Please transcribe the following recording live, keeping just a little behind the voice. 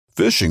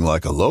Fishing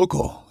like a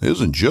local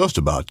isn't just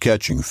about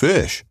catching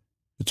fish.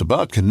 It's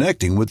about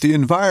connecting with the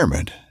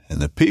environment and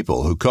the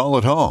people who call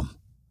it home.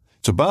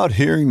 It's about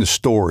hearing the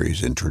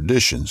stories and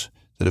traditions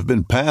that have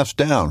been passed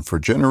down for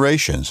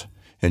generations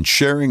and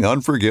sharing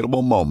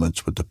unforgettable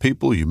moments with the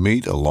people you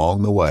meet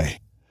along the way.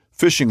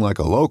 Fishing like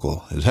a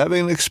local is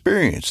having an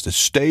experience that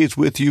stays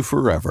with you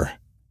forever.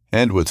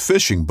 And with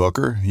Fishing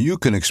Booker, you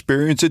can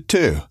experience it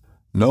too,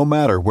 no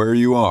matter where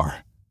you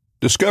are.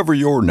 Discover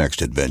your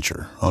next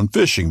adventure on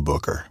Fishing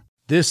Booker.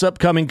 This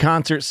upcoming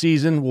concert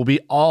season will be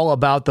all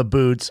about the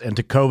boots, and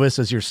Tecovas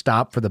is your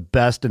stop for the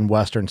best in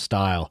Western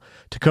style.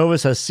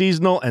 Tecovas has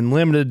seasonal and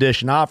limited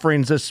edition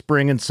offerings this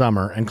spring and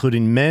summer,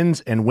 including men's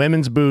and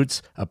women's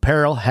boots,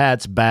 apparel,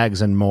 hats,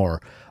 bags, and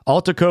more.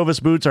 All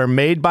Tecovas boots are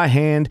made by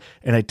hand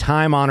in a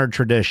time-honored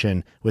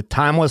tradition with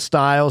timeless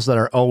styles that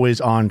are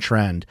always on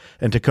trend.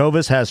 And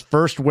Tecovas has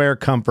first wear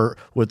comfort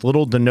with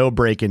little to no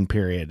break-in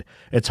period.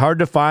 It's hard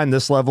to find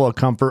this level of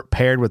comfort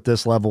paired with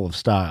this level of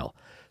style.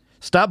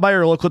 Stop by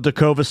your local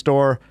Tecovas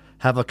store,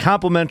 have a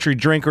complimentary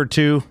drink or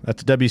two,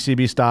 that's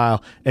WCB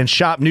style, and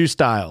shop new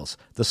styles.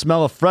 The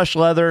smell of fresh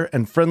leather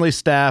and friendly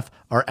staff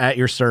are at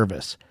your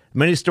service.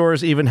 Many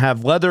stores even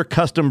have leather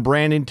custom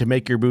branding to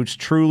make your boots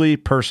truly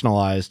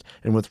personalized.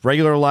 And with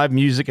regular live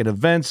music and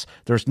events,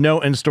 there's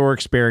no in-store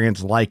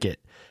experience like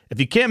it.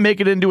 If you can't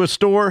make it into a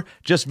store,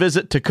 just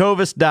visit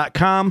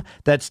tecovas.com.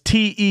 That's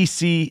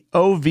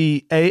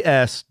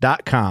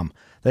TECOVAS.com.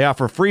 They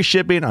offer free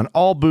shipping on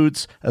all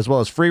boots, as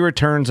well as free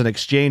returns and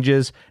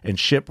exchanges, and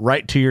ship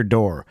right to your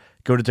door.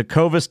 Go to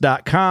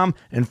tecovas.com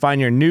and find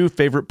your new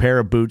favorite pair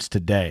of boots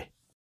today.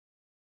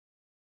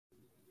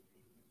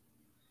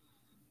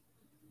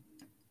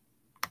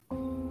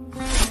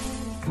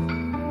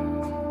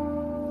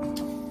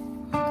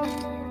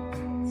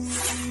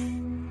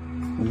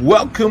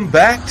 Welcome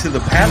back to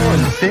the Paddle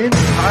and Fin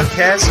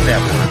Podcast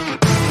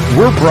Network.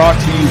 We're brought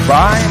to you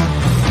by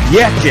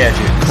Yak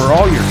Gadget. For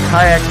all your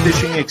kayak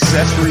fishing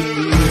accessory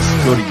needs,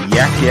 go to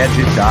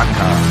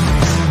yakgadget.com.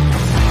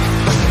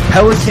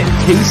 Pelican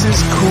cases,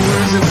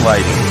 coolers, and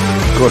lighting.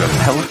 Go to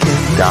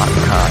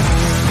pelican.com.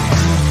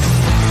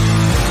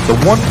 The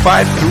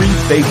 153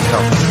 Bait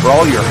Company. For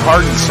all your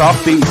hard and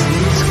soft bait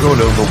needs, go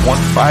to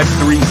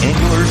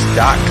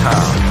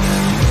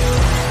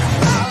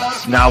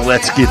the153anglers.com. Now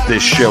let's get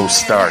this show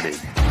started.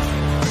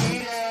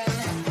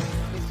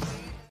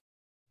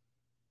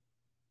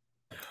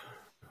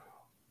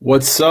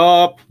 What's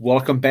up?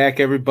 Welcome back,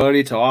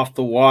 everybody, to Off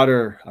the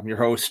Water. I'm your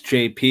host,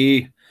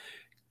 JP.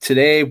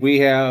 Today we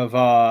have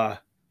an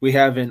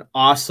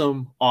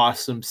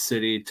awesome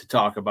city to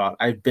talk about.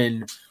 I've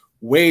been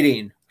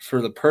waiting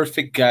for the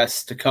perfect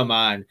guest to come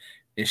on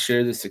and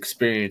share this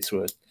experience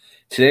with.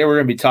 Today we're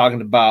going to be talking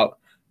about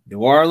New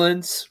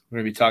Orleans. We're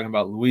going to be talking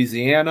about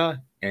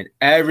Louisiana and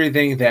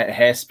everything that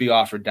has to be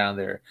offered down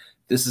there.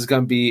 This is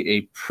going to be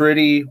a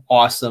pretty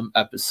awesome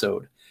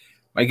episode.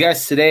 My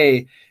guest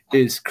today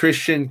is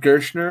Christian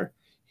Gershner.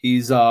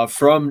 He's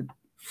from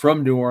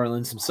New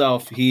Orleans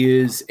himself. He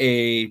is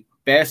a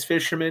bass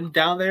fisherman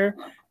down there,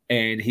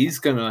 and he's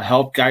going to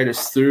help guide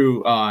us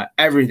through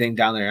everything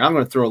down there. I'm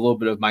going to throw a little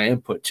bit of my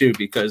input too,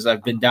 because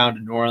I've been down to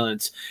New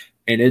Orleans,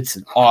 and it's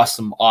an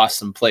awesome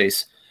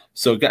place.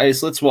 So,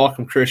 guys, let's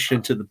welcome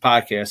Christian to the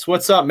podcast.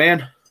 What's up,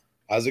 man?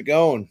 How's it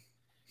going?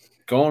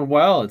 Going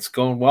well. It's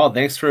going well.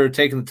 Thanks for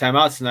taking the time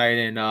out tonight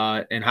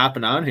and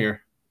hopping on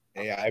here.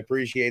 Hey, I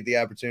appreciate the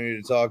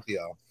opportunity to talk to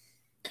y'all.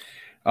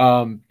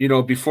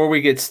 Before we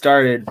get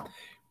started,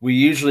 we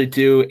usually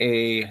do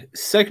a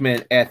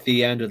segment at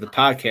the end of the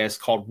podcast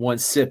called One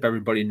Sip.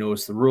 Everybody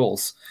knows the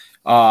rules.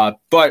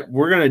 But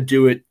we're going to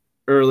do it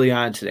early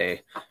on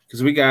today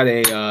because we got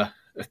a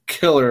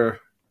killer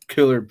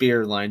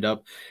beer lined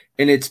up,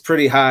 and it's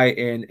pretty high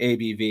in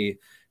ABV.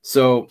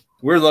 So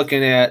we're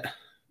looking at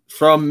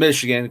from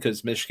Michigan,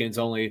 because Michigan's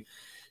only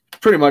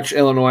pretty much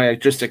Illinois,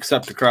 just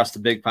except across the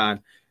big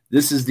pond.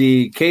 This is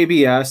the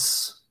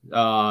KBS.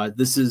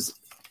 This is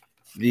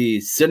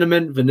the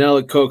Cinnamon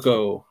Vanilla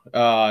Cocoa.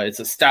 It's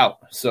a stout,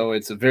 so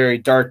it's a very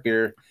dark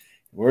beer.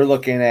 We're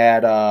looking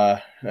at,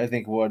 I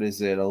think, what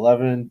is it,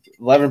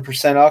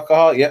 11%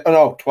 alcohol? Yeah,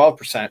 no,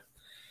 12%.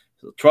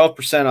 So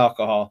 12%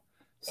 alcohol.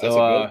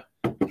 So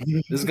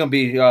this is going to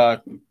be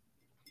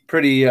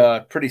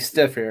pretty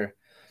stiff here.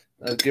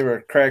 Let's give her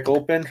a crack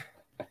open.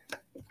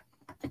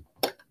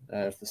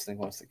 If this thing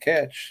wants to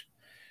catch.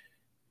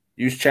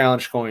 Use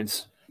challenge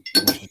coins.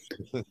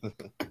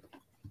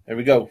 There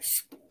we go.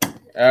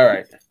 All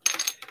right.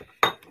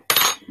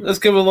 Let's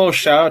give a little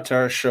shout out to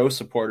our show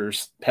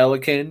supporters: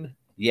 Pelican,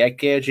 Yak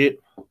Gadget,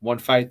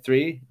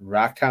 153,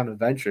 Rocktown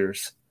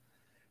Adventures.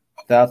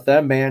 Without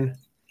them, man,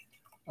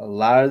 a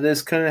lot of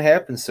this couldn't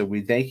happen. So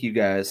we thank you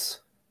guys.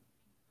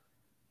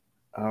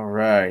 All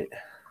right.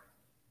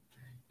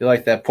 You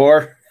like that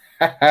pour?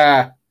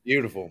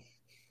 Beautiful.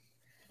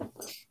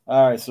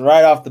 All right. So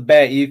right off the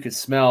bat, you could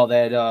smell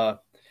that.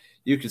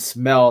 You could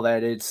smell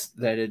that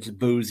it's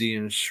boozy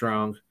and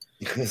strong.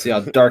 See how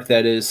dark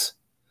that is.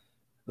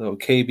 Little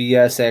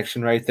KBS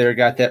action right there.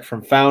 Got that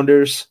from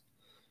Founders.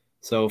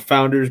 So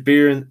Founders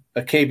Beer and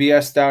a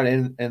KBS down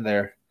in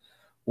there.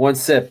 One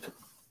sip.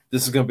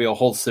 This is going to be a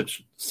whole sip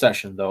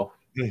session, though.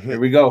 Here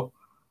we go.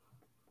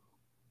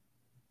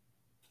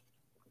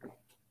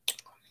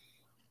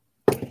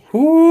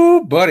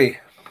 Whoo, buddy.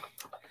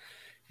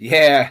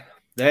 Yeah,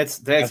 that's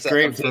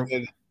great.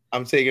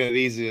 I'm taking it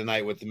easy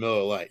tonight with the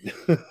Miller Lite.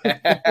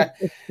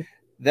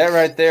 That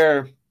right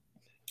there,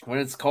 when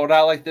it's cold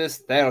out like this,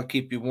 that'll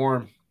keep you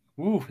warm.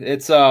 Ooh,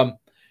 it's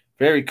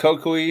very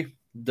cocoa-y.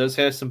 Does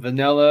have some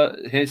vanilla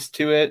hints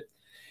to it.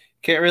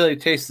 Can't really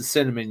taste the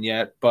cinnamon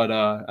yet, but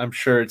I'm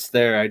sure it's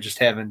there. I just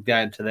haven't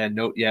gotten to that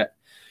note yet.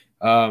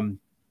 For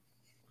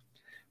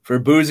a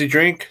boozy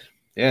drink,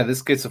 yeah,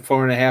 this gets a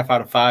 4.5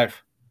 out of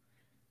 5.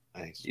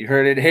 Nice. You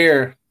heard it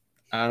here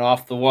on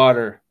Off the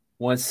Water.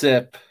 One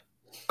sip.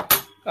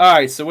 All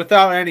right, so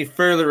without any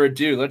further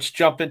ado, let's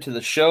jump into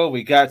the show.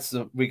 We got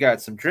some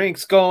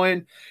drinks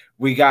going.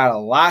 We got a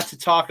lot to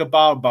talk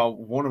about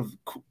one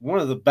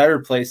of the better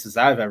places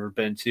I've ever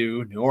been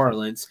to, New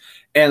Orleans,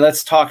 and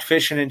let's talk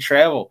fishing and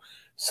travel.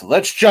 So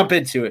let's jump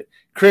into it.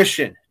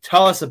 Christian,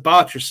 tell us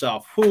about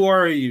yourself. Who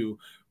are you?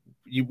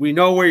 We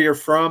know where you're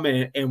from,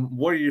 and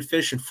what are you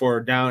fishing for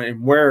down,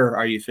 and where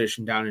are you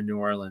fishing down in New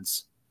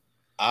Orleans?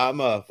 I'm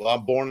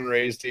born and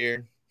raised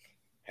here.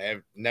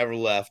 Have never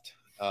left.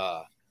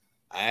 I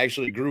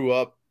actually grew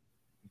up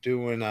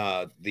doing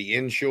the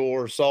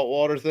inshore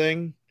saltwater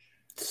thing.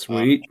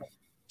 Sweet.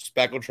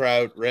 Speckled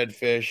trout,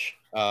 redfish,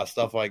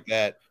 stuff like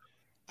that.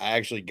 I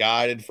actually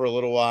guided for a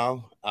little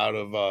while out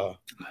of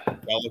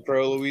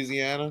Bellicro,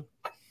 Louisiana.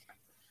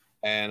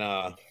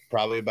 And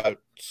probably about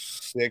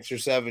 6 or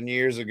 7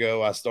 years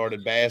ago, I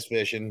started bass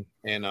fishing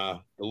in the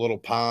little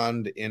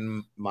pond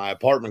in my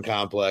apartment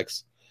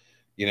complex,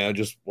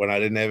 just when I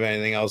didn't have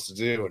anything else to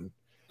do. And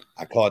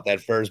I caught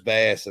that first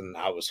bass and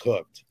I was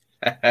hooked.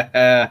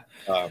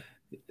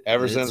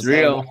 Ever since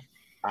real.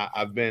 then,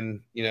 I've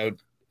been,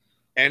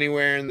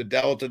 anywhere in the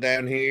Delta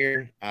down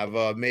here.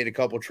 I've made a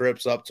couple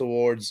trips up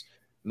towards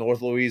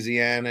North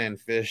Louisiana and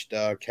fished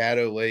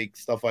Caddo Lake,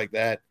 stuff like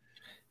that.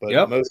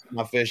 But most of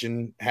my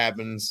fishing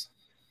happens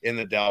in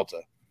the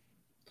Delta.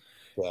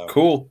 So.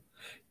 Cool.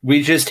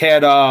 We just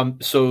had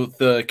so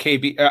the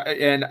KB,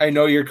 and I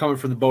know you're coming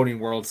from the boating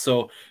world,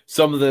 so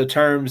some of the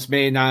terms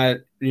may not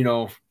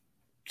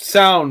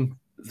sound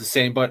the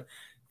same, but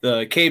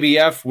the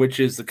KBF, which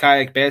is the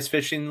kayak bass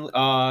fishing,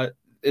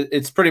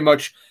 it's pretty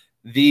much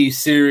the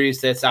series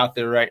that's out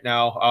there right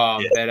now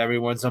that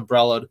everyone's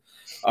umbrellaed.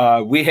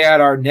 We had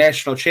our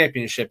national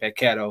championship at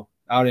Caddo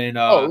out in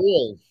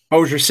really?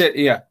 Bossier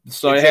City. Yeah.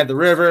 So I had the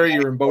river.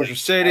 You're in Bossier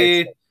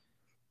City.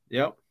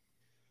 Yep.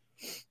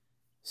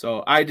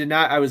 So I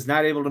was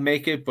not able to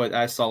make it, but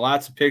I saw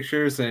lots of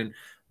pictures and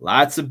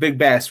lots of big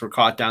bass were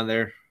caught down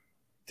there.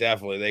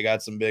 Definitely. They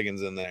got some big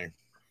ones in there.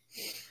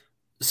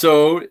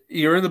 So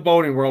you're in the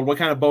boating world. What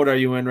kind of boat are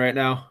you in right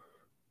now?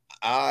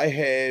 I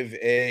have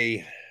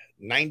a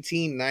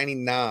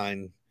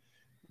 1999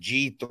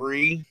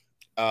 G3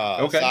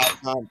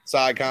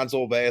 side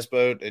console bass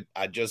boat.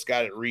 I just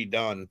got it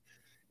redone.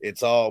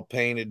 It's all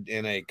painted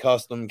in a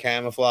custom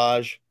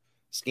camouflage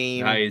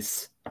scheme.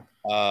 Nice.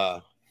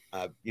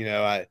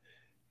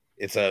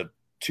 It's a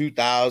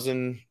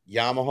 2000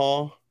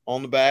 Yamaha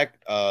on the back,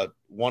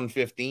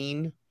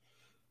 115.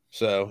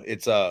 So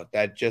it's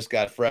that just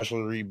got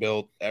freshly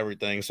rebuilt,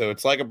 everything. So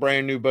it's like a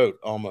brand new boat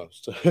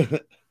almost.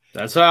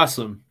 That's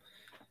awesome.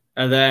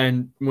 And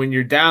then when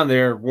you're down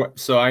there,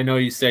 so I know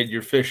you said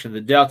you're fishing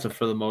the Delta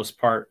for the most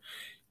part.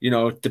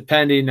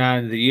 Depending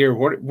on the year,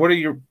 what are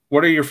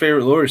your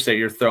favorite lures that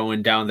you're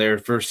throwing down there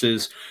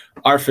versus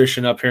our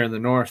fishing up here in the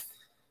north?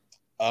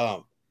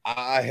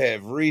 I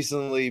have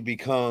recently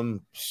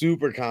become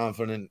super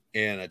confident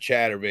in a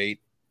chatterbait.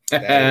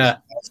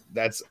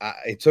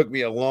 It took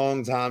me a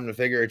long time to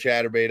figure a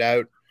chatterbait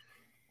out.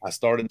 I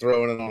started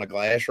throwing it on a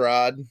glass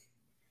rod.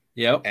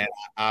 Yep. And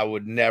I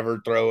would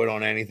never throw it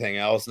on anything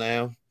else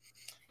now.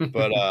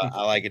 But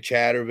I like a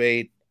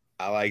chatterbait.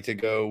 I like to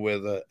go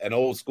with an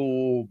old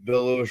school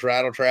Bill Lewis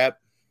rattle trap.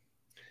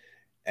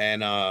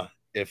 And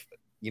if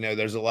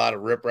there's a lot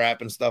of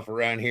riprap and stuff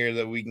around here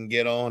that we can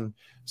get on.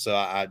 So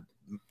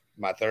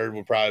my third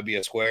would probably be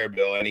a square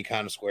bill, any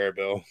kind of square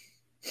bill.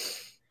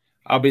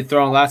 I'll be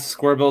throwing lots of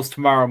square bills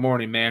tomorrow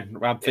morning, man.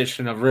 I'm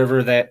fishing a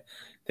river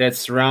that's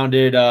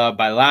surrounded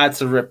by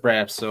lots of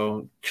riprap,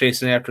 so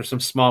chasing after some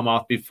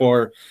smallmouth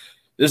before.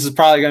 This is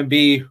probably going to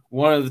be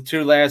one of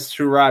the last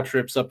two rod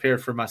trips up here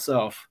for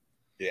myself.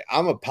 Yeah,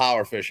 I'm a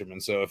power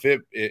fisherman, so if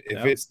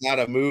it's not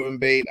a moving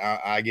bait,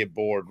 I get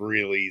bored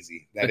real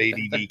easy. That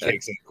ADD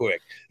kicks in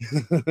quick.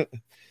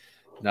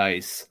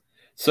 Nice.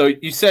 So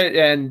you said,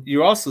 and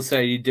you also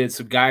say you did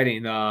some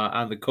guiding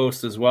on the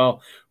coast as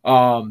well.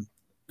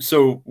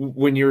 So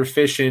when you were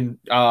fishing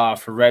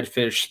for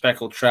redfish,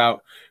 speckled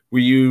trout, were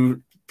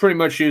you pretty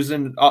much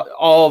using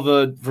all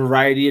the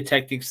variety of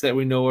techniques that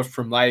we know of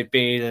from live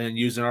bait and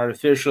using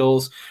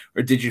artificials,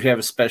 or did you have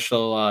a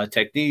special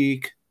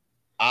technique?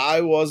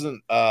 I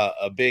wasn't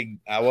a big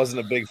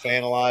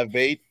fan of live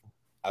bait.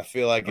 I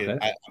feel like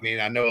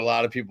I know a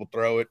lot of people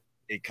throw it.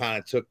 It kind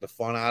of took the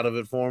fun out of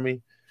it for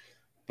me.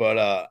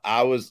 but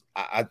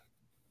I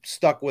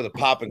stuck with a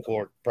popping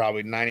cork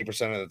probably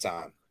 90% of the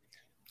time.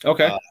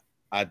 Okay.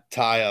 I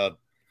tie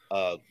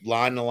a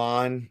line to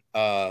line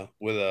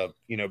with a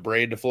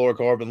braid to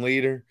fluorocarbon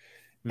leader,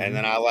 and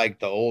then I like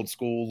the old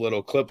school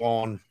little clip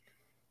on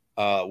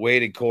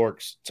weighted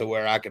corks to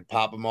where I could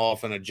pop them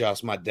off and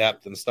adjust my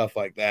depth and stuff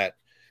like that.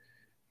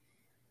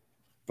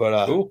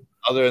 But cool.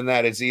 Other than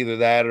that, it's either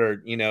that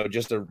or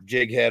just a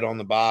jig head on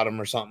the bottom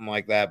or something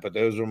like that. But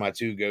those were my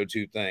two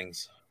go-to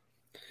things.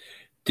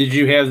 Did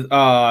you have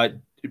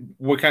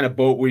what kind of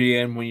boat were you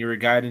in when you were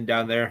guiding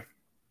down there?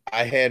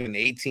 I had an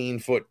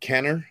 18-foot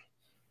Kenner.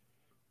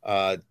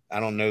 I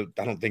don't know.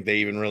 I don't think they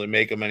even really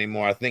make them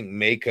anymore. I think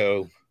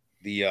Mako,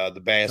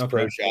 the Bass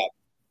Pro Shop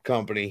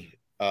company,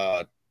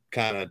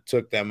 kind of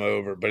took them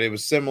over, but it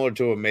was similar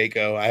to a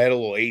Mako. I had a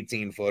little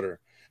 18-footer,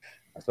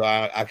 so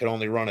I could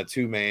only run a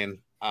 2-man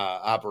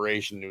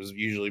operation. It was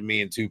usually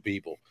me and 2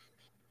 people,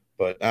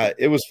 but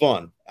it was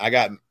fun. I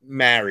got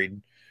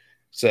married,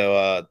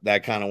 so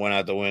that kind of went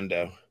out the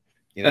window.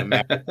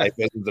 Married life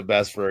isn't the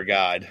best for a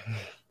guide.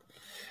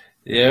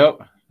 Yep.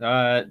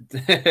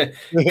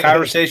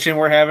 Conversation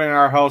we're having in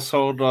our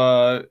household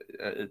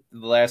the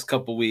last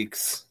couple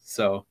weeks,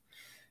 so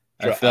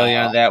I feel you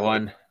on that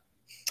one.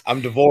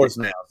 I'm divorced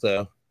now,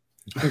 so.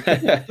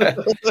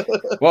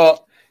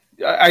 Well,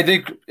 I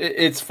think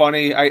it's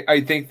funny.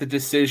 I think the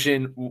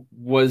decision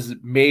was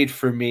made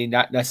for me,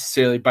 not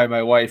necessarily by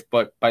my wife,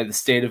 but by the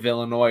state of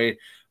Illinois.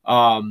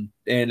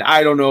 And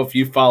I don't know if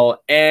you follow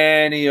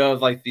any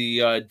of like the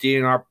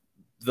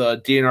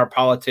DNR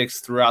politics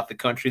throughout the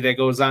country that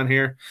goes on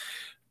here,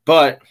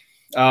 but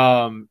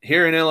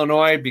here in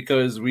Illinois,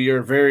 because we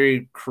are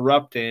very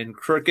corrupt and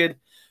crooked,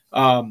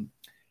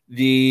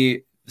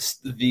 the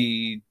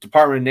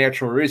Department of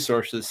Natural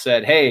Resources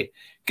said, hey,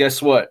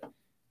 guess what?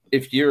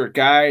 If you're a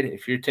guide,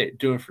 if you're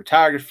doing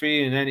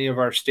photography in any of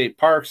our state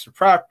parks or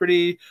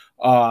property,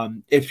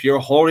 if you're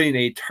holding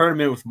a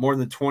tournament with more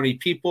than 20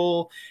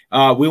 people,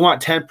 we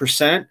want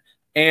 10%.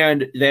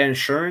 And the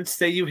insurance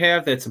that you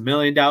have, that's $1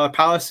 million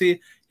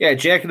policy, yeah,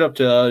 jack it up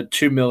to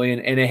 $2 million,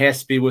 and it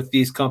has to be with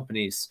these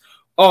companies.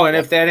 Oh, and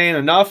if that ain't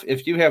enough,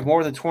 if you have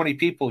more than 20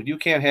 people, you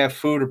can't have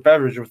food or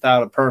beverage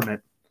without a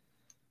permit.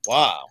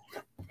 Wow.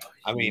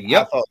 I mean,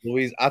 yep.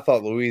 I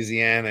thought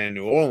Louisiana and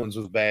New Orleans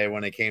was bad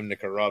when it came to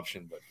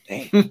corruption, but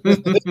dang.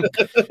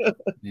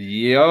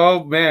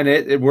 Yo, man,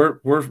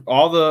 we're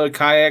all the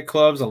kayak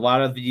clubs, a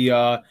lot of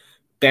the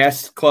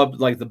bass clubs,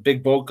 like the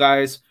big boat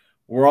guys,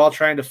 we're all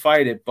trying to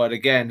fight it. But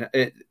again,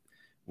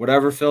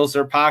 whatever fills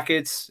their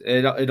pockets,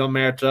 it don't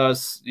matter to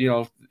us,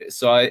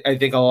 So I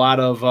think a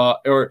lot of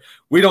or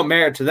we don't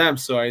matter to them.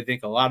 So I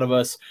think a lot of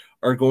us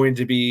are going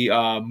to be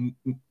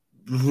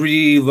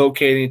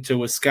relocating to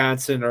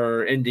Wisconsin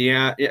or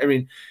Indiana. I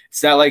mean,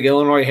 it's not like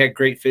Illinois had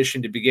great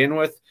fishing to begin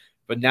with,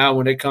 but now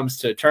when it comes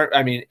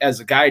to as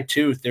a guide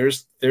too,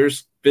 there's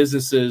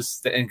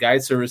businesses and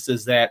guide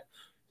services that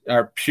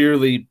are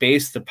purely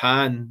based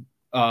upon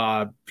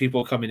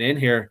people coming in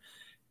here.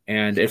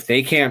 And if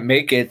they can't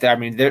make it, I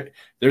mean,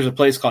 there's a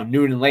place called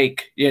Noonan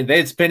Lake. Yeah,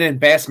 it's been in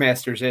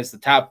Bassmasters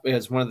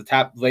as one of the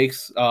top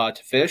lakes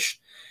to fish.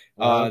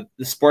 The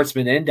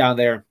Sportsman Inn down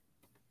there.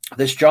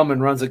 This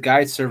gentleman runs a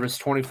guide service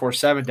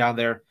 24/7 down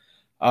there.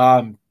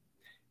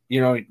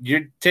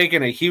 You're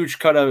taking a huge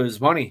cut of his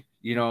money.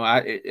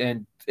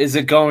 And is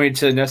it going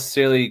to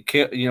necessarily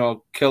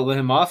kill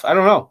him off? I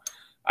don't know.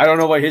 I don't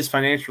know what his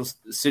financial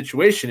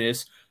situation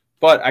is.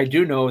 But I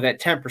do know that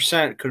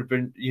 10% could have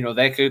been,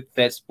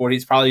 that's what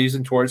he's probably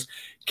using towards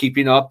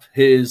keeping up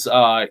his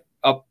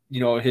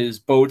his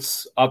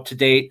boats up to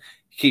date,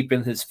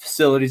 keeping his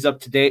facilities up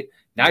to date.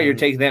 Now you're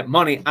taking that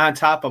money on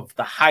top of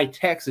the high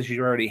taxes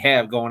you already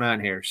have going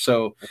on here.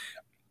 So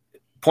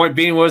point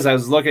being was I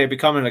was looking at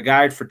becoming a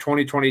guide for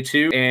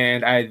 2022,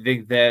 and I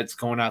think that's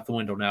going out the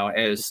window now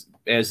as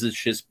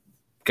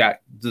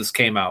this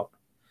came out.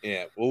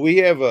 Yeah. Well, we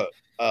have a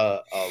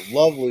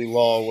lovely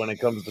law when it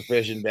comes to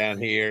fishing down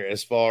here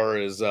as far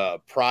as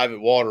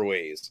private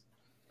waterways.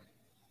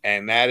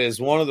 And that is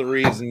one of the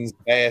reasons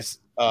bass,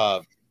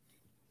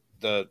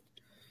 the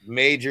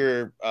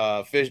major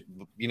fish,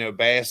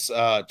 bass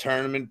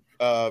tournament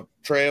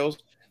trails,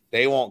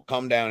 they won't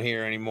come down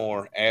here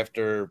anymore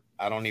after,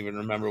 I don't even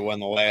remember when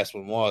the last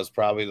one was,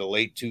 probably the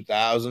late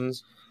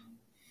 2000s.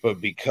 But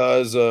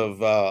because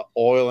of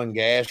oil and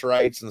gas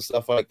rights and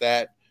stuff like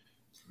that,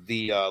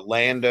 the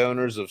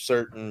landowners of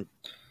certain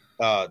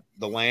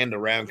the land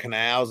around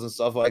canals and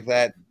stuff like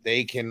that,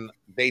 they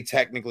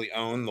technically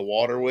own the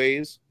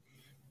waterways.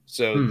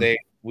 So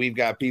we've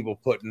got people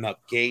putting up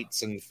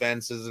gates and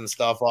fences and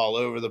stuff all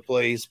over the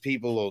place.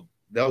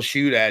 They'll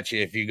shoot at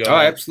you if you go. Oh,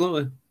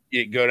 absolutely.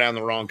 You go down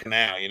the wrong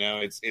canal.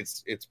 It's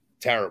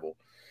terrible.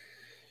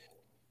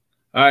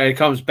 All right, it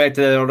comes back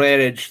to that old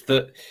adage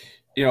that,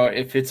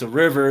 if it's a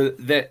river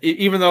that,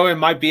 even though it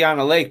might be on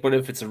a lake, but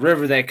if it's a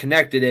river that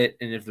connected it,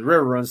 and if the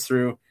river runs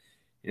through,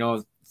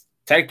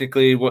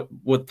 technically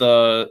what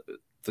the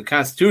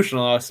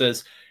constitutional law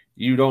says,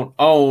 you don't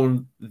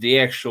own the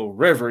actual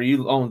river,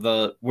 you own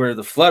where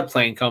the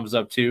floodplain comes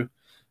up to.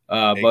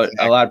 But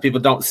a lot of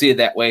people don't see it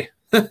that way.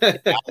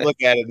 I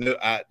look at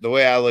it the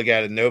way I look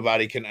at it.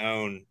 Nobody can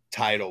own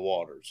tidal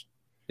waters.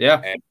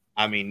 Yeah, and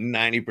I mean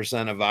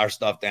 90% of our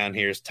stuff down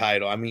here is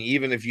tidal. I mean,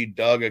 even if you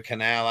dug a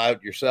canal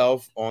out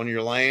yourself on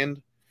your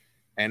land,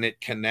 and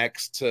it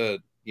connects to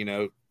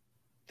the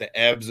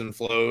ebbs and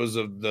flows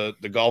of the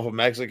Gulf of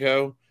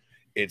Mexico,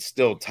 it's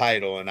still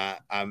tidal, and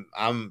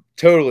I'm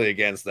totally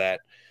against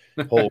that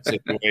whole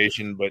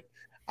situation. But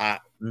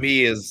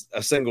me as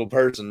a single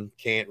person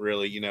can't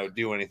really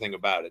do anything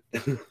about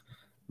it.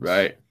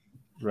 right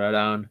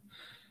on.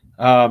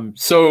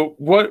 So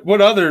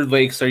what other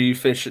lakes are you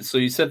fishing? So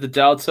you said the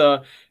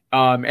Delta.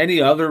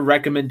 Any other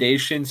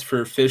recommendations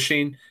for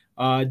fishing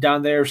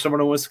down there if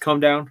someone wants to come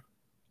down?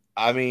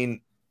 I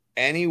mean,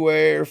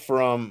 anywhere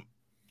from,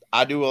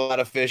 I do a lot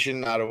of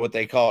fishing out of what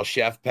they call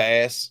Chef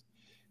Pass.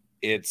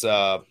 It's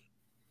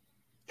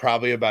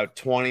probably about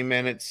 20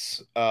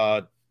 minutes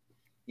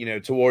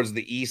towards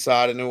the east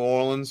side of New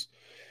Orleans.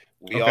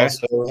 We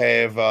also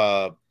have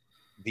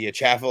the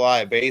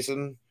Atchafalaya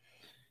Basin,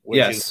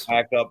 which is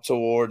back up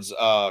towards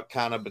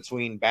kind of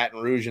between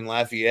Baton Rouge and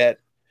Lafayette.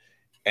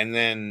 And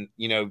then,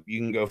 you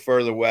can go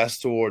further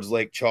west towards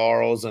Lake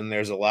Charles, and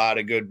there's a lot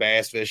of good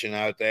bass fishing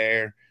out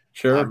there.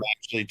 Sure. I'm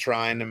actually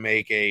trying to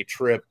make a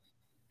trip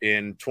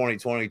in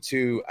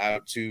 2022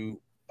 out to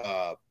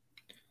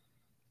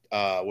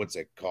what's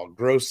it called?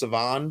 Gros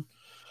Savon.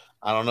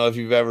 I don't know if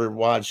you've ever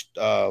watched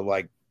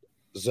like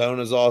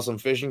Zona's Awesome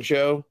Fishing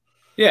Show.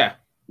 Yeah.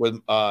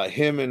 With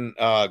him and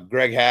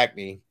Greg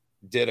Hackney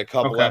did a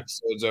couple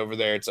episodes over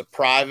there. It's a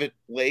private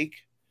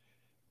lake,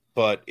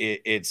 but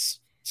it's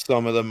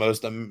some of the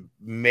most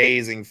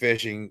amazing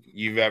fishing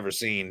you've ever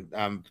seen.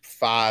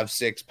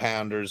 5-6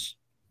 pounders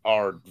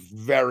are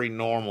very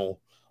normal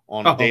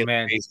on a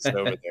daily basis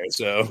over there.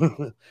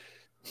 So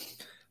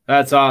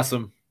that's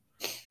awesome.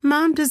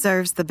 Mom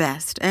deserves the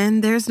best,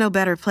 and there's no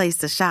better place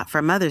to shop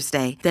for Mother's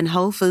Day than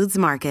Whole Foods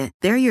Market.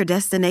 They're your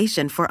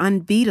destination for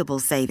unbeatable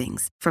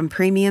savings, from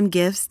premium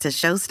gifts to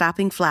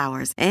show-stopping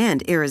flowers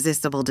and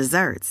irresistible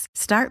desserts.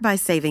 Start by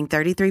saving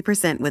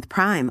 33% with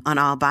Prime on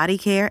all body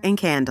care and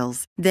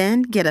candles.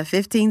 Then get a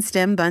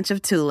 15-stem bunch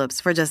of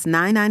tulips for just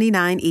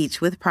 $9.99 each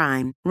with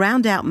Prime.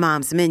 Round out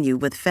Mom's menu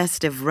with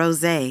festive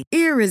rosé,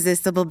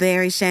 irresistible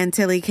berry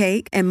chantilly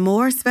cake, and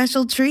more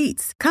special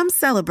treats. Come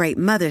celebrate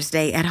Mother's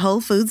Day at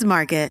Whole Foods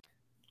Market.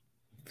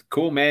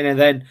 Cool, man. And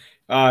then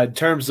in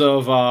terms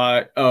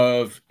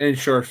of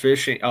inshore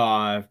fishing,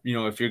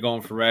 if you're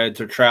going for reds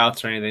or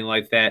trouts or anything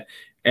like that,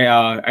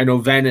 I know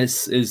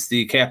Venice is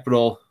the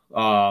capital,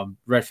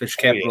 redfish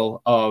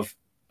capital of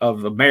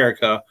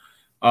America.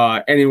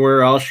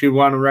 Anywhere else you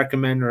want to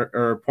recommend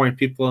or point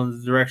people in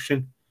the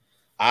direction?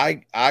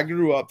 I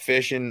grew up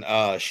fishing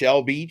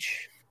Shell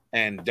Beach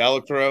and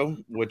Delacroix,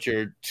 which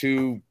are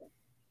two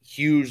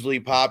hugely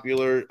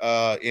popular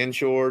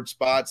inshore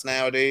spots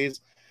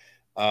nowadays.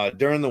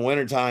 During the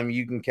wintertime,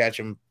 you can catch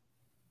them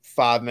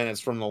 5 minutes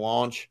from the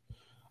launch.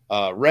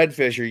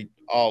 Redfish are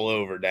all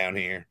over down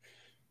here.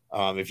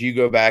 If you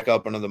go back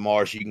up into the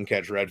marsh, you can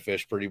catch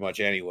redfish pretty much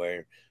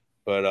anywhere.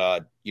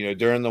 But,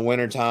 during the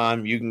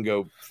wintertime, you can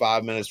go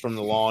 5 minutes from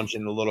the launch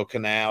in the little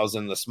canals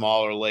and the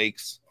smaller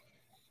lakes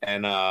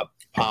and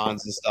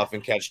ponds and stuff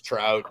and catch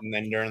trout. And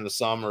then during the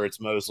summer,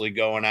 it's mostly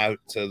going out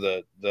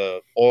to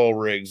the oil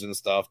rigs and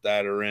stuff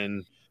that are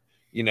in,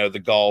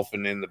 the Gulf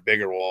and in the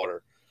bigger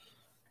water.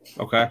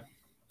 Okay.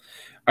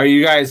 Are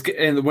you guys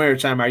in the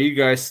wintertime? Are you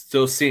guys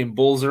still seeing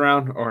bulls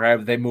around, or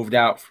have they moved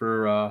out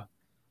for?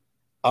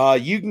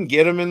 You can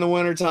get them in the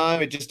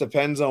wintertime. It just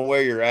depends on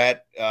where you're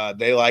at.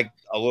 They like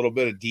a little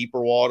bit of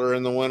deeper water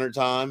in the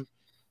wintertime,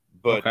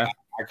 but I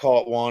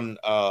caught one.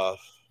 I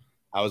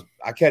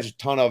catch a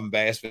ton of them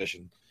bass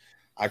fishing.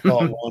 I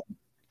caught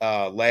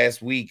one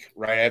last week.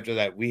 Right after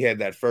that, we had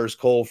that first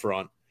cold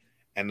front,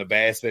 and the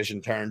bass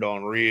fishing turned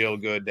on real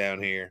good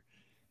down here.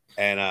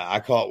 And I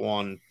caught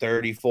one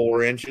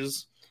 34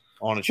 inches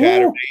on a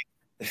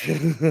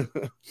chatterbait.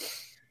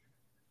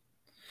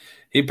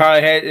 He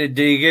probably had. Did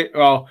he get?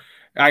 Well,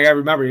 I gotta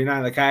remember you're not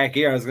in the kayak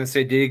here. I was gonna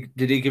say, did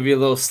he give you a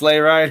little sleigh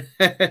ride?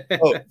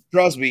 Oh,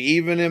 trust me,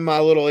 even in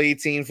my little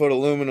 18-foot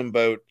aluminum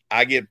boat,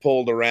 I get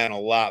pulled around a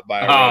lot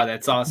by.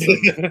 That's awesome.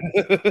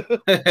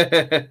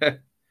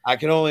 I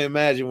can only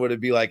imagine what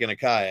it'd be like in a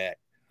kayak.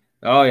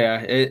 Oh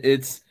yeah,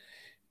 it's.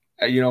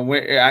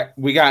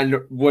 We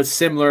got what's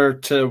similar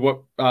to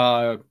what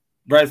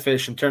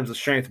redfish in terms of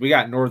strength. We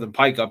got northern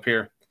pike up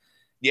here.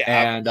 Yeah,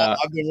 and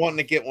I've been wanting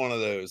to get one of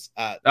those.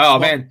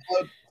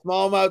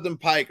 Smallmouth and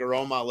pike are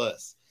on my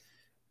list.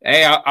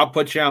 Hey, I'll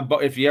put you on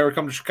both. If you ever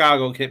come to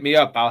Chicago, hit me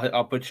up.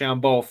 I'll put you on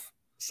both.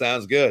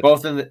 Sounds good.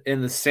 Both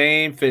in the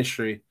same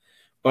fishery,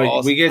 but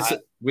awesome.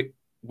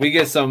 we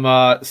get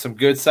some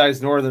good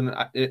sized northern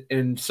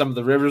in some of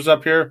the rivers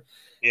up here.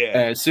 Yeah,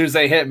 as soon as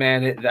they hit,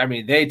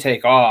 man, they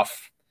take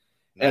off.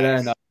 Nice.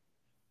 And then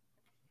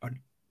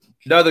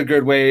another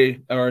good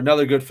way or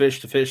another good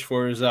fish to fish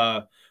for is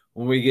when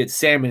we get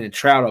salmon and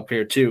trout up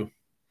here too.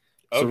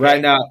 Okay. So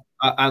right now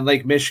on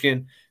Lake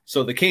Michigan,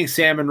 so the king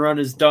salmon run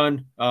is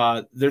done.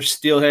 There's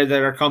steelhead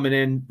that are coming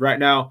in right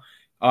now.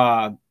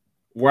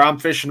 where I'm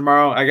fishing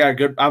tomorrow,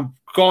 I'm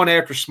going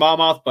after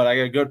smallmouth, but I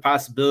got a good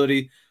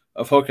possibility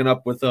of hooking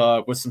up with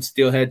some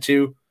steelhead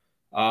too.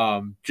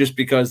 Just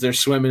because they're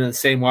swimming in the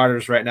same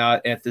waters right now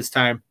at this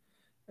time.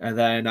 And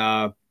then,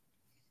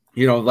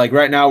 like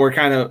right now we're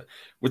kind of,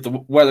 with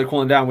the weather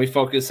cooling down, we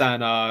focus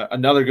on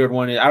another good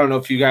one. I don't know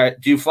if you guys,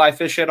 do you fly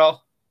fish at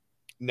all?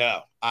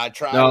 No, I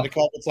tried it a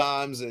couple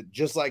times.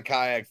 Just like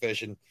kayak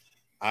fishing,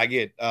 I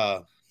get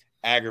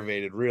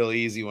aggravated real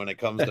easy when it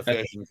comes to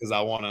fishing because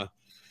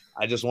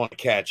I just want to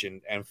catch,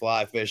 and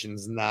fly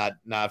fishing's not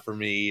for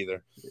me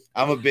either.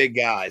 I'm a big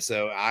guy,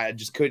 so I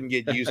just couldn't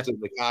get used to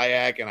the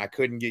kayak, and I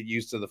couldn't get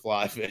used to the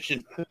fly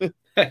fishing.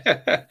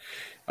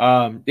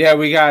 Yeah,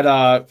 we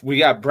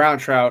got brown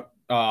trout.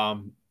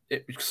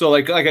 So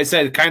like I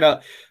said, kind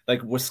of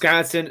like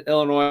Wisconsin,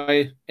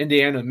 Illinois,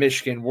 Indiana,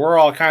 Michigan, we're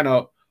all kind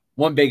of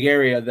one big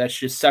area that's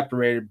just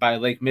separated by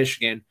Lake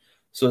Michigan.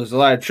 So there's a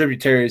lot of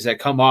tributaries that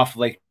come off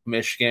Lake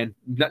Michigan.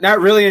 Not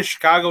really in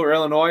Chicago or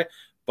Illinois,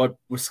 but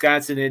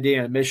Wisconsin,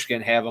 Indiana,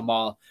 Michigan have them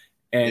all.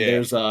 And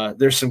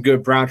there's some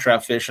good brown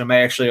trout fish. I'm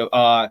actually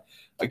a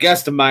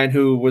guest of mine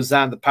who was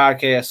on the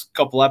podcast a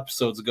couple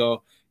episodes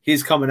ago.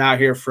 He's coming out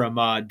here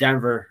from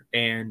Denver,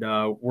 and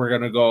we're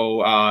gonna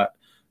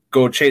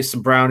go chase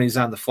some brownies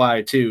on the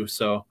fly too.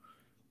 So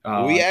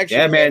we actually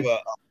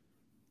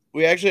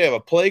have a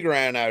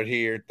playground out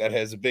here that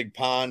has a big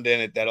pond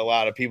in it that a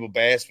lot of people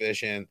bass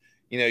fish in.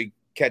 You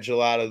catch a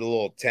lot of the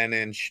little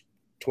 10-inch,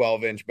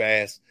 12-inch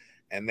bass,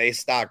 and they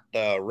stocked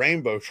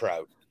rainbow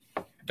trout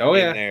in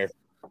there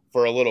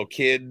for a little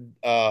kid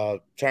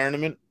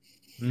tournament.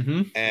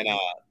 Mm-hmm. And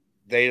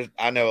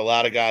I know a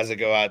lot of guys that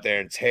go out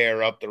there and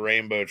tear up the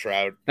rainbow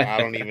trout. I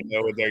don't even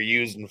know what they're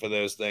using for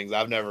those things.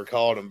 I've never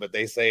caught them, but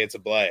they say it's a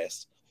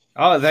blast.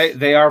 Oh,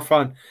 they are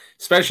fun,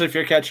 especially if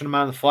you're catching them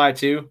on the fly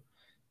too.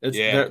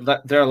 They're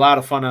a lot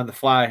of fun on the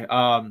fly.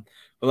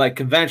 But like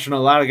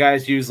conventional, a lot of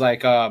guys use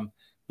like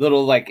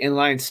little like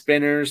inline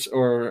spinners,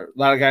 or a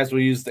lot of guys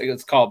will use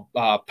it's called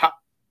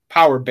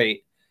power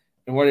bait.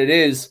 And what it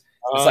is,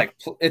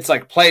 it's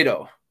like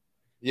Play-Doh.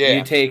 Yeah.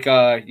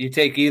 You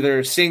take either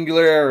a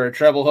singular or a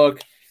treble hook,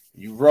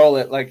 you roll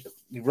it like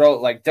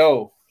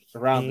dough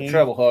around the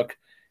treble hook,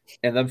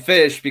 and then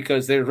fish,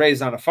 because they're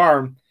raised on a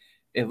farm,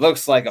 it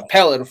looks like a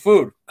pellet of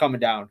food coming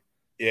down.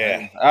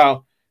 Yeah.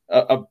 And,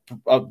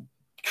 a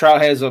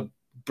trout has a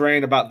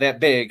brain about that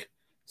big,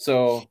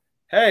 so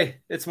hey,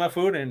 it's my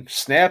food, and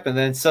snap, and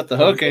then set the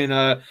hook,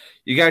 and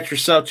you got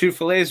yourself 2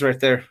 fillets right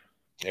there.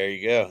 There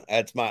you go.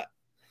 A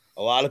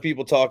lot of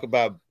people talk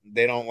about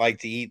they don't like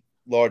to eat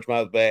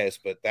largemouth bass,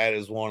 but that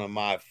is one of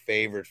my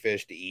favorite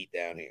fish to eat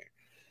down here.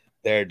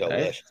 They're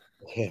delicious.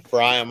 Hey.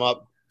 Fry them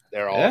up.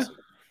 They're awesome.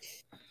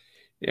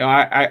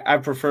 I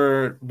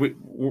prefer,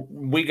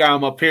 we got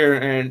them up here,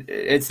 and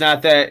it's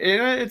not that,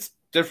 it's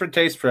different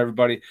taste for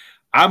everybody.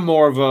 I'm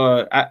more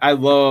of I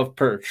love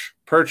perch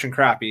and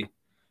crappie.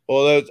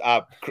 Well, those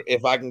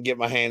if I can get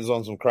my hands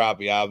on some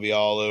crappie, I'll be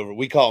all over.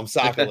 We call them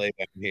sac-a-lait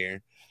down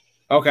here.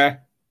 Okay,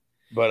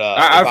 but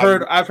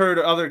I've heard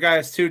other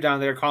guys too down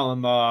there call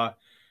them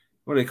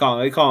what do they call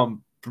them? They call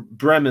them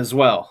brim as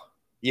well.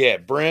 Yeah,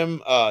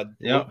 brim.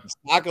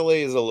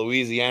 Sac-a-lait is a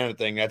Louisiana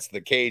thing. That's the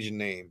Cajun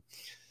name.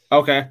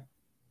 Okay.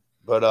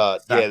 But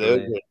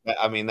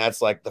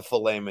that's like the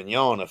filet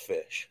mignon of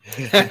fish.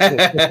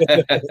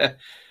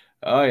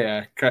 Oh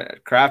yeah,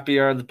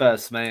 crappie are the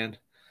best, man.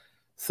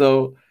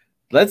 So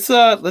let's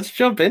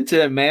jump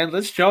into it, man.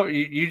 Let's jump.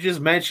 You just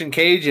mentioned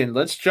Cajun.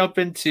 Let's jump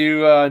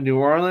into New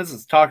Orleans.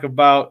 Let's talk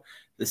about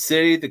the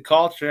city, the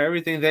culture,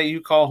 everything that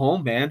you call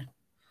home, man.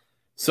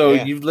 So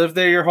you've lived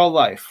there your whole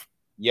life?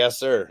 Yes,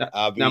 sir.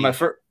 It'll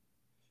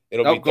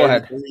be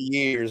 33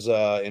 years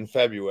in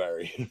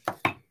February.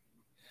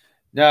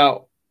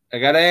 Now, I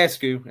got to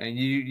ask you, and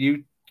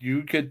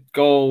you could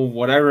go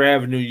whatever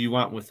avenue you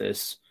want with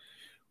this.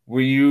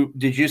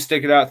 Did you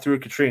stick it out through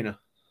Katrina?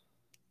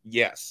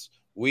 Yes.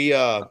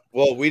 I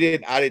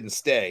didn't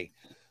stay.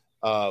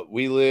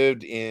 We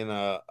lived in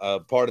a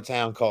part of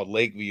town called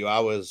Lakeview. I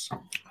was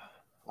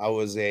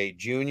a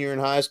junior in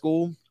high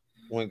school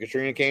when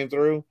Katrina came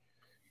through.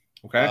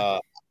 Okay.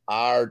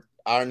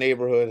 Our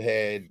neighborhood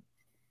had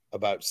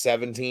about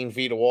 17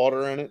 feet of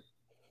water in it.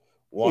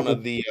 One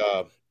of the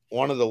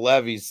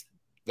levees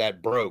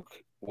that broke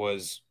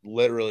was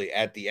literally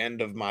at the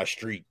end of my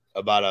street,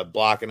 about a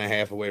block and a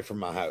half away from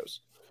my house.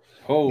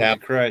 Holy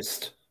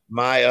Christ.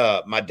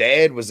 My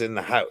dad was in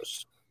the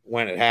house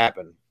when it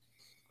happened.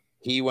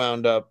 He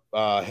wound up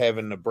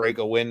having to break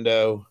a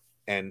window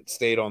and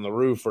stayed on the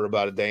roof for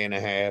about a day and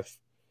a half,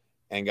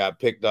 and got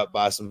picked up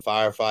by some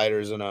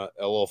firefighters in a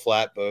little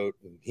flatboat.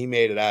 He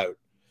made it out.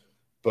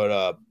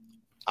 But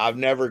I've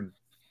never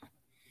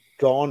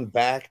gone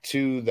back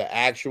to the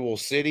actual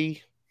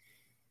city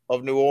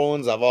of New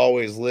Orleans. I've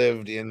always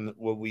lived in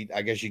what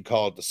I guess you'd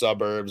call it the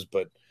suburbs,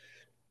 but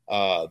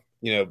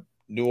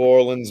New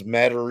Orleans,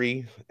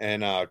 Metairie,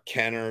 and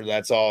Kenner,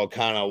 that's all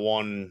kind of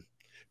one.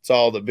 It's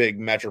all the big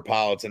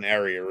metropolitan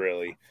area,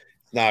 really.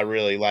 It's not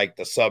really like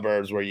the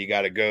suburbs where you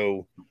got to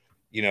go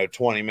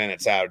 20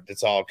 minutes out.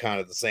 It's all kind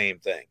of the same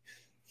thing.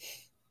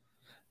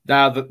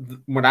 Now,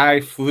 when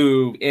I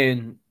flew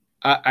in,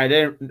 I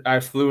didn't. I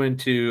flew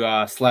into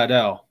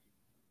Slidell.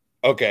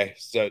 Okay,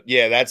 so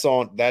yeah, that's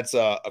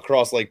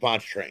across Lake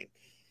Pontchartrain.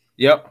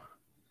 Yep.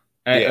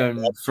 Yeah,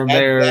 And from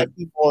there, that'd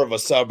be more of a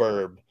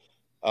suburb.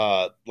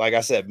 Like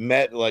I said,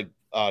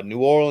 New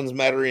Orleans,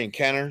 Metairie, and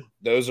Kenner.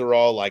 Those are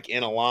all like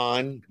in a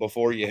line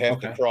before you have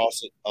to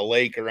cross a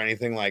lake or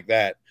anything like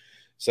that.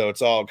 So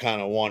it's all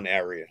kind of one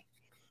area.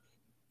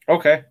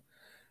 Okay,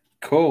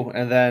 cool.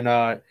 And then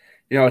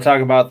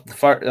talking about the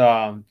fire,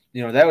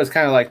 that was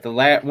kind of like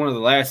one of the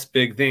last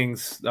big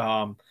things.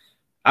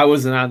 I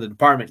wasn't on the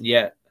department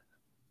yet,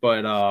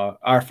 but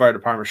our fire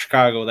department,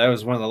 Chicago, that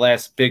was one of the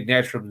last big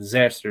natural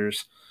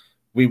disasters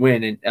we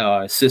went and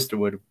assisted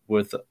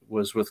with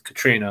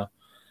Katrina.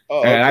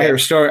 Oh, okay. And I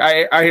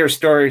hear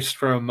stories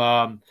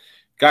from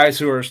guys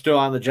who are still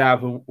on the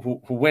job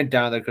who went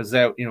down there because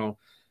that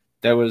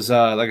was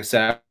like I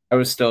said,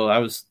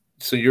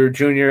 so you're a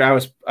junior, I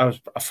was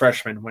a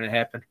freshman when it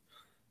happened,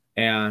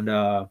 and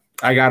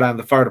I got on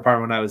the fire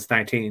department when I was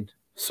 19.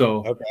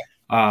 So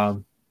I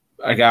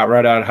got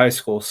right out of high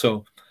school.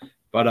 So,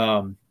 but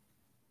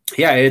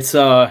yeah, it's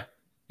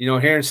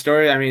hearing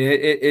story. I mean,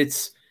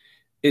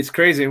 it's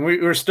crazy, and we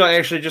were still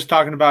actually just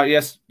talking about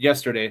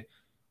yesterday.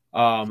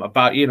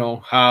 About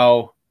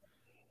how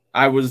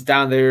I was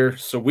down there.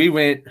 So we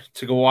went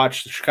to go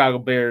watch the Chicago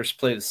Bears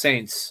play the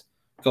Saints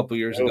a couple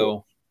years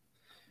ago.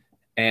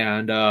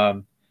 And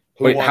man,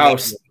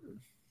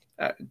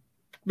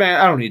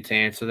 I don't need to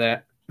answer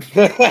that.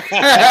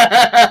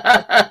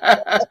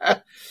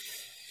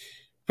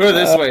 Put it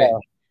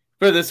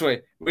this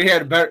way. We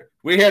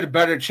had a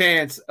better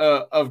chance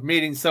of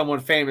meeting someone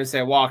famous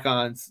at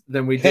walk-ons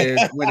than we did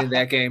winning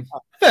that game.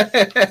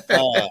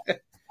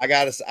 I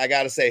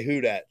gotta say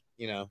who that.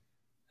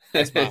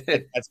 That's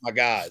my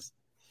guys.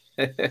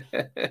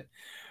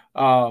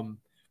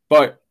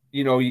 But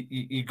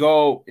you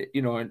go,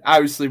 and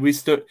obviously we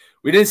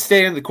didn't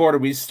stay in the quarter.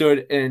 We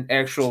stood in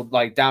actual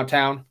like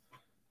downtown.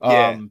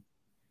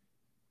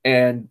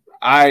 And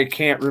I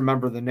can't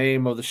remember the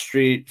name of the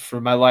street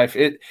for my life.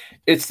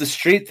 It's the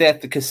street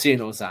that the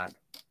casino's on.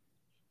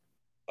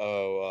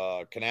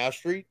 Oh, Canal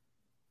Street?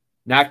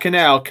 Not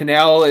Canal.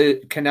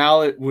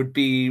 Canal would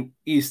be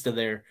east of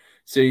there.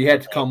 So you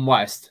had to come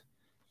west.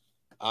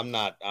 I'm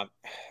not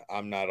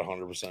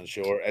 100%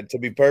 sure. And to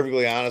be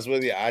perfectly honest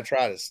with you, I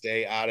try to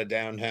stay out of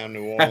downtown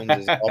New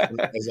Orleans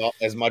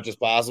as much as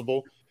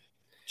possible,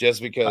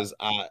 just because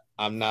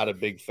I'm not a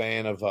big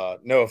fan of.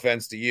 No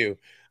offense to you,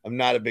 I'm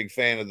not a big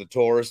fan of the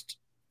tourists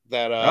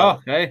that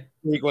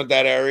frequent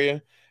that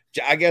area.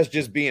 I guess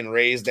just being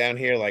raised down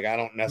here, like I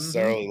don't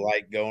necessarily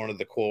like going to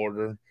the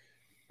quarter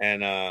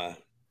and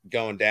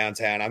going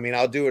downtown. I mean,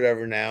 I'll do it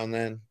every now and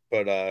then,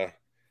 but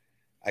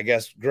I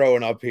guess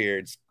growing up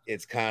here,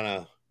 it's kind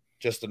of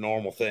just a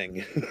normal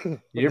thing.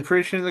 You're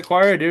preaching to the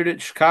choir,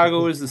 dude.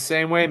 Chicago is the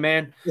same way,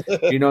 man.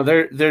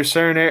 There's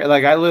certain areas,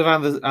 like I live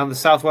on the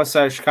southwest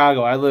side of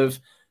Chicago. I live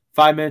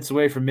 5 minutes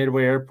away from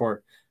Midway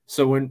Airport.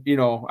 So when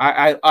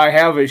I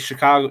have a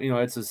Chicago,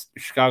 it's a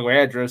Chicago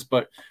address,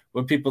 but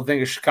when people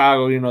think of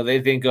Chicago,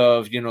 they think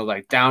of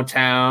like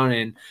downtown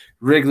and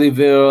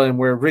Wrigleyville and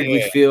where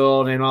Wrigley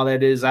Field and all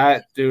that is.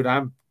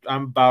 I'm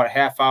about a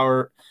half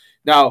hour.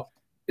 Now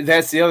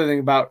that's the other thing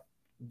about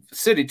the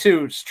city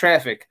too. It's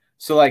traffic.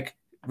 So like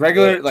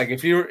regular, like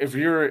if you're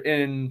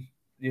in,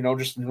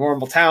 just a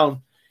normal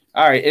town,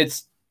 all right,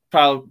 it's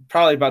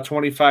probably about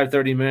 25,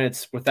 30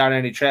 minutes without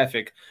any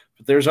traffic,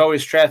 but there's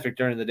always traffic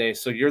during the day.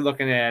 So you're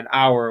looking at an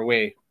hour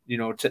away,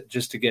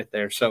 just to get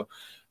there. So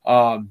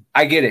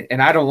I get it.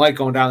 And I don't like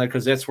going down there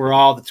because that's where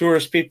all the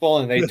tourist people,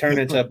 and they turn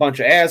into a bunch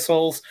of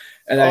assholes.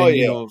 And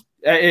then,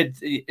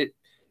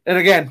 and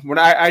again, when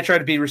I try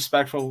to be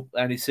respectful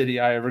any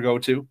city I ever go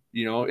to,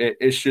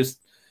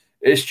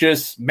 it's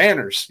just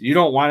manners. You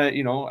don't want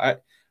to,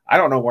 I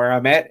don't know where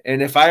I'm at.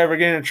 And if I ever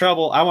get in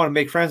trouble, I want to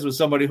make friends with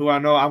somebody who I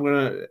know I'm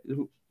going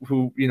to,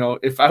 who,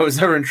 if I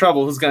was ever in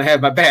trouble, who's going to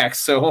have my back.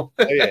 So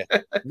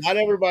not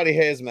everybody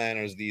has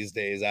manners these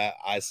days.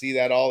 I see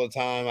that all the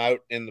time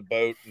out in the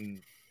boat.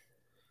 And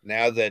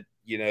now that,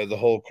 the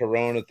whole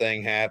Corona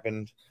thing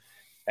happened,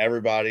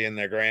 everybody and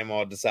their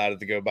grandma decided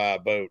to go buy a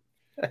boat.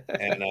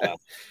 And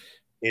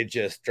it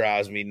just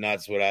drives me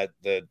nuts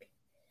the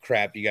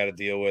crap you got to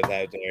deal with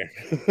out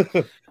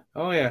there.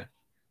 Oh yeah.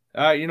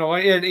 You know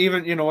what? And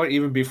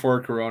even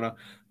before Corona,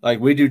 like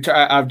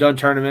I've done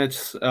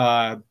tournaments.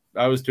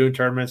 I was doing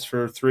tournaments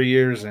for 3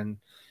 years, and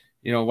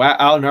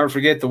I'll never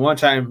forget the one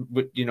time.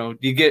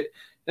 You get,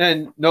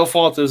 and no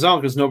fault of his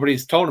own because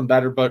nobody's told him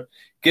better, but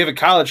give a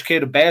college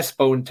kid a bass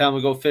boat and tell him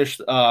to go fish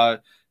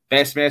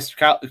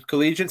Bassmaster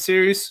Collegiate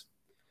Series.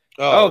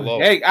 Oh,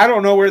 hey, I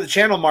don't know where the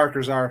channel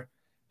markers are.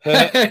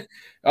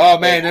 Oh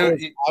man,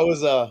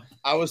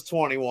 I was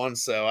 21,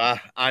 so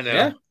I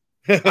know.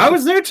 Yeah. I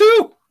was there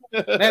too,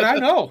 man. I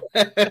know.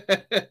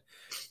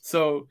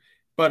 So,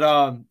 but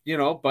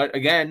but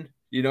again,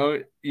 you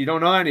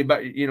don't know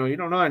anybody. You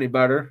don't know any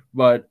better,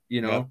 but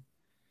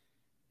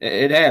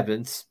it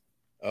happens.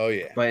 Oh,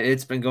 yeah. But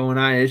it's been going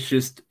on. It's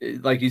just,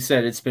 like you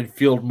said, it's been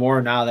fueled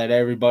more now that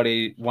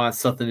everybody wants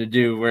something to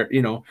do where,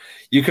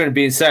 you couldn't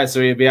be inside,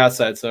 so you'd be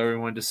outside. So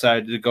everyone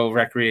decided to go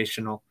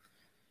recreational.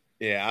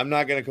 Yeah, I'm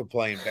not going to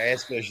complain.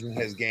 Bass fishing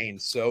has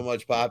gained so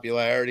much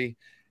popularity,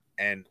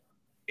 and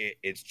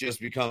it's just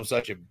become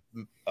such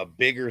a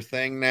bigger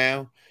thing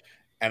now.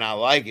 And I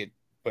like it,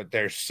 but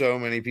there's so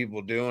many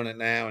people doing it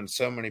now and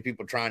so many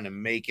people trying to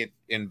make it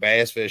in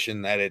bass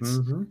fishing that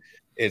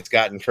it's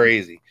gotten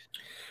crazy.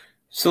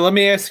 So let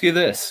me ask you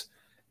this.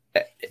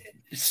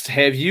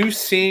 Have you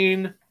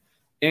seen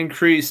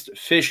increased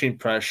fishing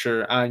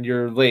pressure on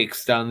your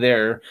lakes down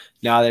there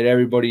now that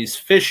everybody's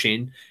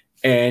fishing?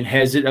 And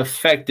has it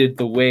affected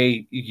the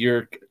way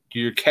your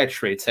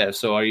catch rates have?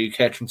 So are you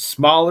catching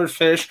smaller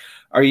fish?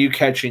 Are you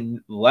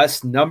catching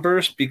less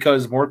numbers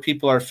because more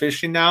people are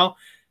fishing now?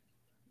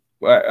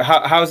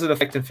 How is it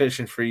affecting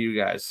fishing for you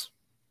guys?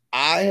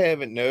 I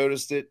haven't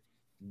noticed it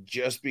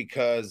just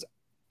because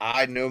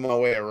I know my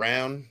way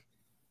around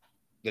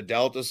the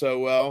Delta so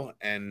well,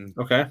 and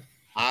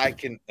I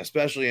can,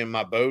 especially in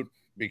my boat,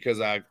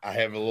 because I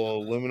have a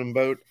little aluminum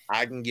boat,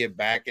 I can get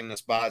back in the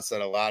spots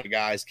that a lot of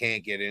guys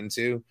can't get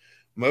into.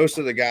 Most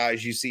of the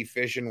guys you see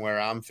fishing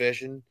where I'm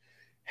fishing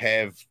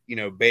have,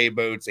 bay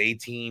boats,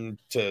 18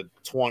 to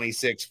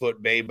 26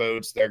 foot bay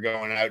boats. They're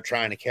going out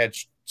trying to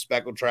catch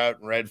speckled trout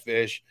and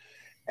redfish,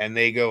 and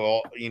they go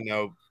all,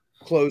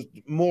 close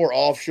more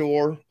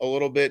offshore a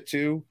little bit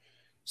too.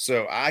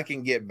 So I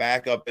can get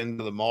back up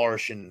into the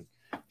marsh and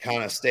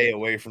kind of stay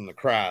away from the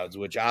crowds,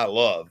 which I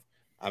love.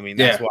 I mean,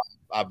 that's why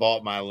I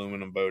bought my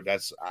aluminum boat.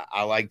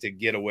 I like to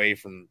get away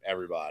from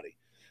everybody.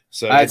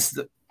 So it's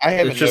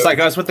just like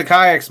us with the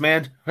kayaks,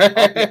 man.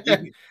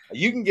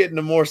 You can get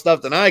into more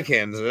stuff than I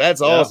can. So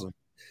that's awesome.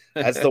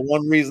 That's the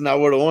one reason I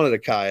would have wanted a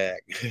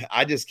kayak.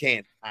 I just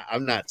can't.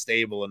 I'm not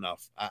stable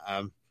enough.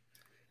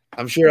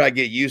 I'm sure I'd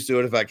get used to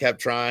it if I kept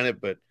trying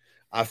it, but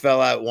I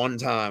fell out one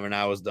time and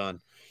I was done.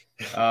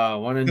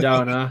 One and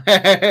down, huh?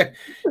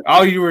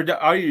 all you were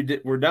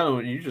done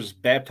when you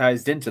just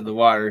baptized into the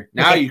water.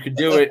 Now you could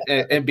do it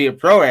and be a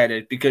pro at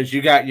it because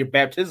you got your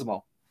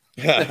baptismal.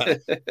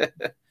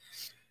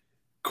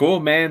 Cool,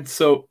 man.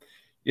 So,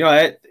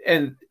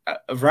 and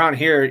around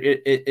here,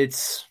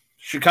 it's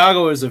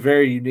Chicago is a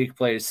very unique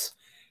place,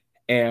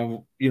 and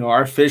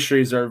our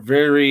fisheries are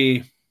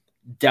very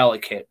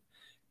delicate.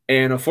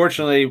 And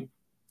unfortunately,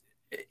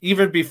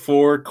 even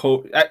before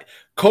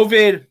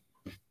COVID,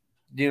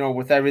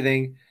 with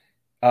everything,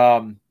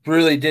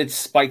 really did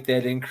spike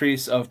that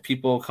increase of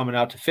people coming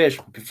out to fish.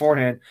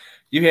 Beforehand,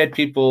 you had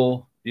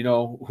people,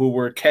 who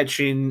were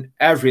catching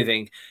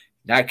everything,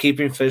 not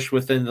keeping fish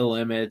within the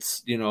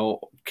limits,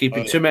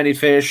 keeping too many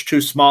fish,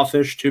 too small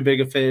fish, too big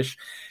a fish.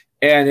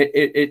 And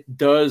it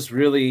does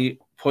really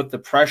put the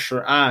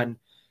pressure on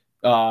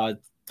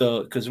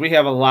because we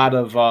have a lot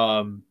of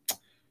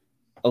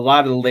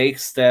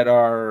lakes that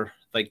are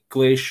like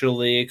glacial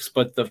lakes,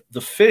 but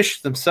the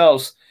fish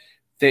themselves,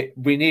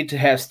 we need to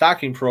have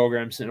stocking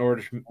programs in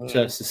order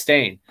to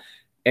sustain.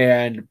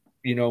 And,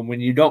 when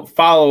you don't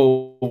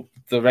follow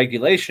the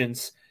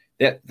regulations,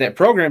 that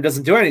program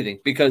doesn't do anything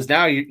because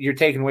now you're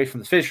taking away from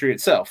the fishery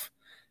itself.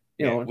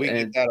 We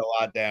get that a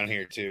lot down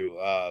here too.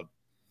 A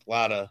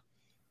lot of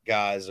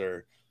guys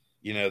are,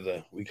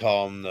 we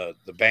call them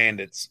the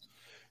bandits.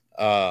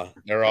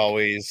 They're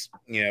always,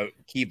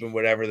 keeping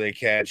whatever they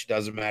catch.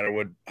 Doesn't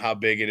matter how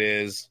big it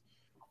is.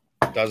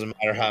 Doesn't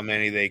matter how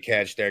many they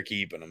catch. They're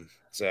keeping them.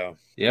 So,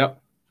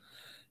 yep.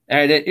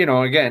 And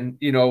again,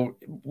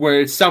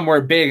 where it's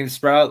somewhere big and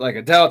spread out like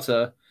a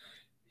Delta,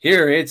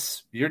 here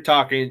you're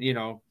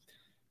talking,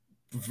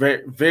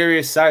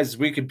 various sizes.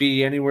 We could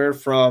be anywhere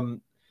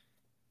from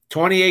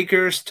 20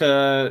 acres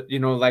to,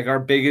 like our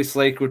biggest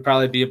lake would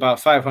probably be about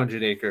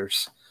 500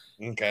 acres.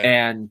 Okay.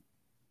 And,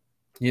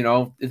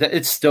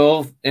 it's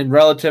still in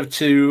relative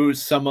to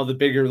some of the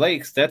bigger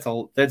lakes.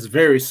 That's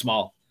very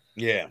small.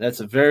 Yeah.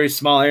 That's a very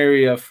small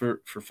area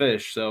for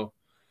fish. So,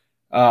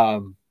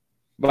 but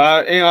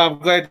I'm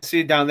glad to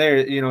see down there,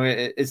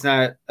 it's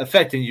not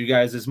affecting you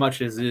guys as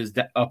much as it is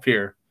up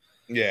here.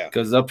 Yeah.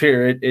 Because up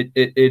here,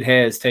 it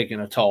has taken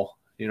a toll.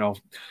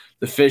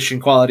 The fishing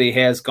quality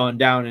has gone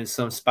down in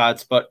some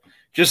spots, but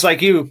just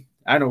like you,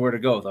 I know where to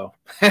go though.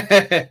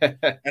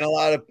 And a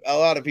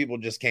lot of people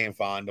just can't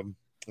find them.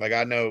 Like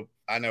I know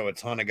a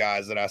ton of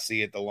guys that I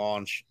see at the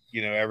launch,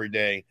 every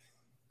day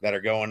that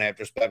are going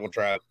after speckled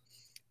trout,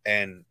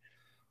 and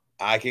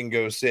I can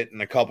go sit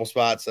in a couple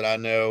spots that I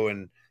know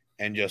and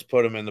just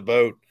put them in the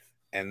boat.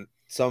 And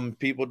some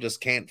people just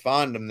can't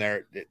find them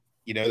there.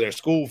 They're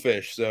school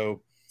fish.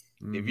 So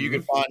if you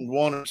can find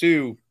one or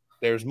two,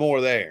 there's more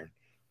there.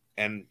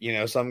 And,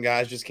 some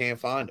guys just can't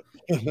find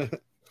them.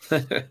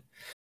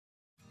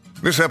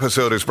 This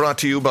episode is brought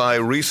to you by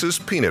Reese's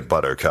Peanut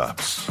Butter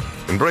Cups.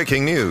 In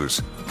breaking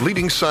news,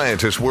 leading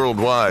scientists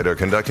worldwide are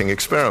conducting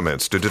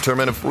experiments to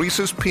determine if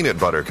Reese's Peanut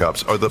Butter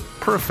Cups are the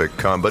perfect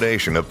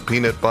combination of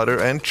peanut butter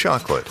and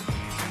chocolate.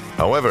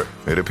 However,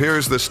 it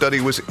appears the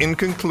study was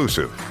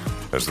inconclusive,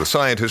 as the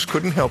scientists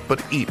couldn't help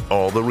but eat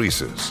all the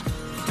Reese's.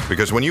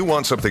 Because when you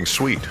want something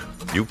sweet,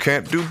 You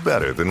can't do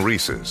better than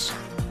Reese's.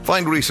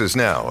 Find Reese's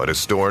now at a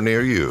store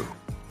near you.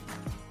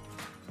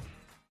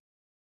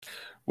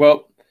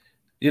 Well,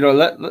 we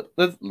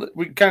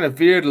kind of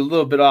veered a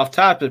little bit off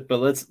topic, but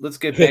let's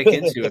get back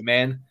into it,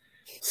 man.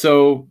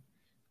 So,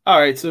 all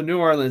right, so New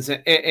Orleans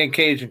and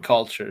Cajun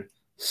culture.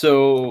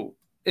 So,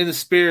 in the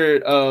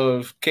spirit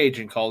of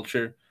Cajun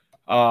culture,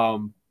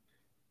 do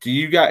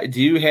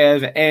you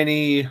have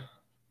any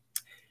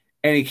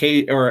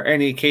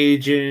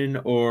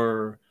Cajun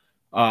or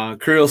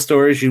Creole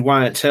stories you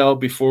want to tell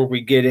before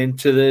we get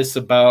into this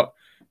about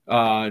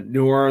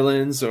New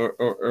Orleans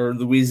or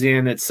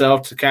Louisiana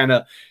itself, to kind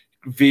of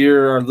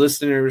veer our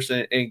listeners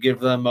and give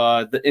them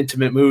the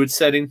intimate mood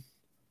setting?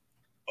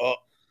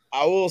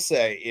 I will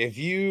say, if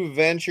you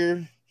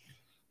venture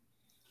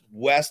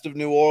west of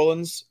New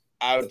Orleans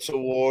out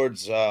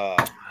towards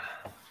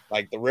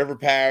like the river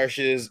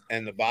parishes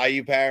and the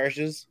bayou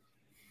parishes,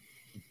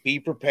 be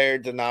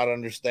prepared to not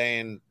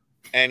understand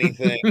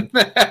anything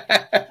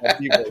that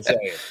people are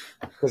saying,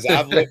 because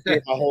I've lived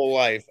here my whole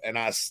life and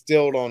I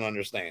still don't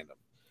understand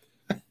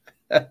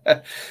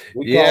them.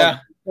 We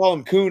call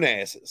them coon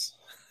asses,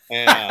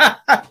 and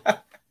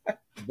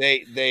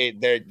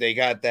they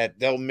got that.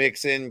 They'll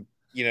mix in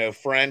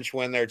French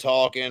when they're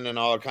talking and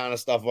all kind of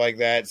stuff like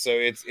that. So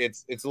it's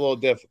a little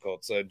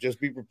difficult. So just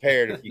be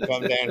prepared if you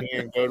come down here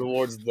and go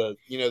towards the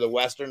the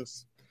western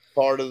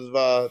part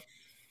of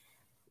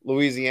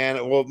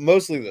Louisiana. Well,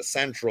 mostly the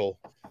central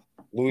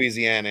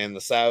Louisiana and the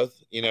south.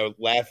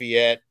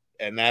 Lafayette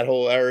and that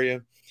whole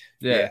area.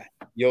 Yeah.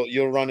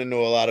 You'll run into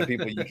a lot of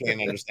people you can't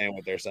understand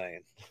what they're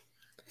saying.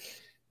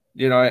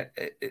 And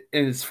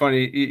it's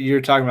funny,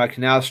 you're talking about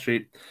Canal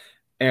Street,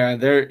 and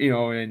they're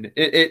and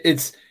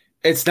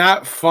it's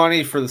not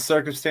funny for the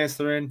circumstance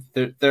they're in.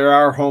 There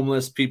are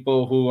homeless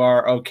people who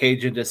are of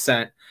Cajun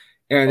descent,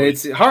 and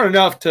it's hard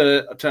enough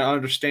to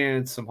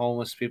understand some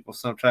homeless people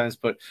sometimes.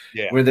 But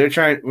when they're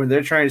trying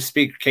to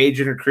speak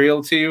Cajun or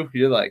Creole to you,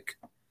 you're like,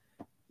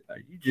 "Are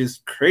you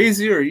just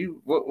crazy? Or are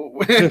you?"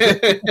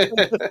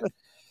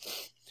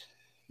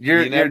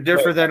 You're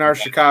different than our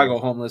Chicago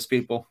homeless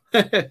people.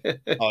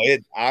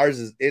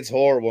 It's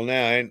horrible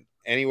now. And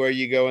anywhere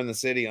you go in the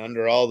city,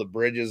 under all the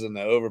bridges and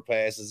the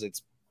overpasses,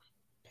 it's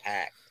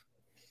packed.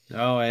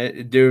 Oh,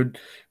 dude,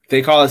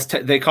 they call us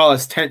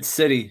Tent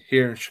City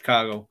here in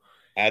Chicago.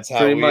 That's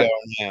how we are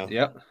now.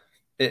 Yep.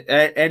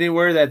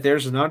 Anywhere that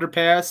there's an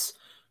underpass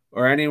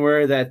or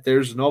anywhere that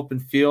there's an open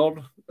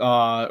field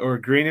or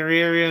a greenery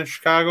area in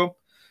Chicago,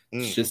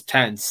 it's just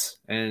tents,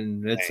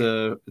 and it's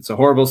a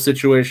horrible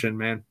situation,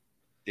 man.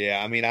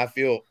 Yeah, I mean, I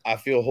feel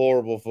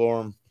horrible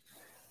for them.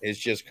 It's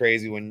just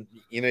crazy when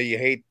you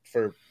hate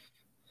to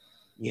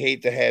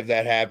have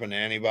that happen to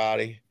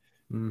anybody.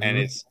 Mm-hmm.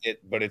 And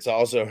but it's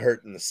also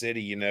hurting the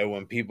city,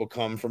 when people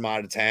come from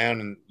out of town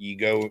and you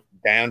go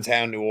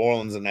downtown New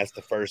Orleans and that's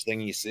the first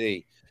thing you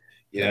see.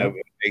 It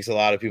makes a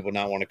lot of people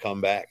not want to come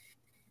back.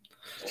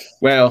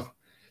 Well,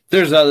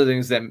 there's other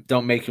things that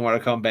don't make you want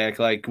to come back,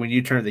 like when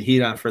you turn the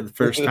heat on for the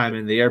first time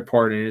in the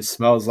airport and it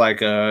smells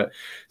like a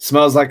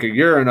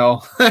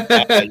urinal.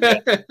 Well,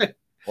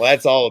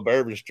 that's all of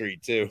Bourbon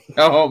Street too.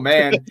 Oh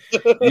man,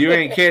 you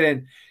ain't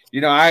kidding.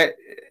 I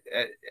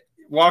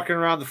walking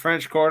around the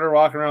French Quarter,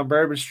 walking around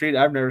Bourbon Street,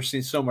 I've never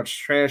seen so much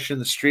trash in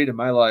the street in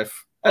my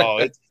life.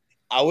 I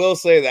will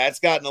say that's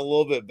gotten a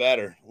little bit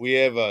better.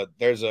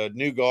 There's a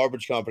new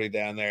garbage company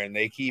down there, and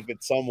they keep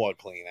it somewhat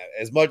clean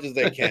as much as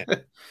they can.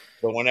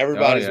 But when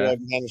everybody's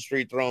walking down the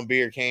street throwing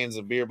beer cans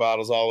and beer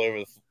bottles all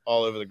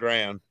over the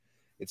ground,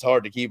 it's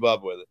hard to keep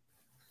up with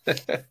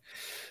it.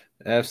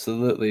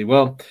 Absolutely.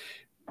 Well,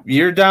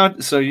 you're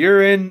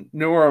in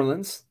New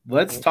Orleans.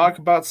 Let's talk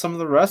about some of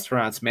the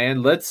restaurants,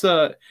 man. Why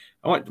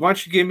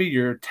don't you give me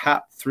your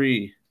top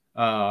 3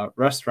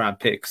 restaurant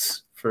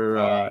picks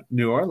for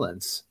New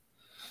Orleans?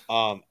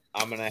 I'm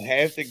gonna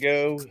have to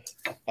go.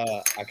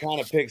 I kind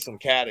of picked some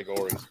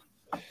categories.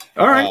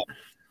 All right.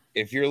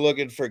 If you're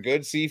looking for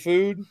good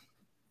seafood,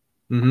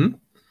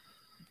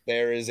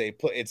 there is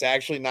it's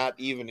actually not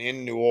even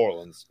in New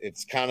Orleans.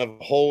 It's kind of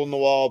a hole in the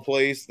wall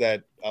place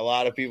that a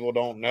lot of people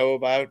don't know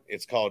about.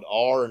 It's called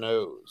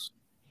R&O's.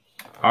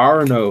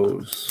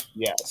 R&O's.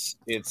 Yes,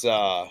 it's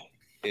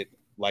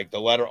like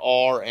the letter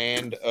R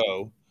and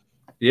O.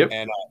 Yep.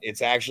 And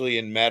it's actually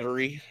in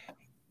Metairie,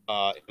 in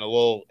a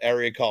little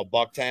area called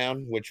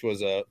Bucktown, which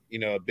was a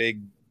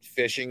big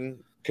fishing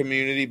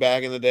community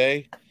back in the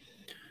day.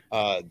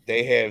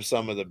 They have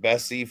some of the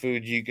best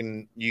seafood you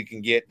can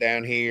get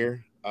down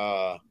here.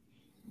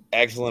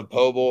 Excellent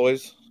po'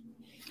 boys.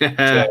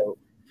 So,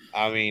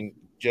 I mean,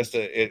 just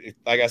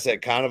like I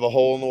said, kind of a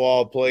hole in the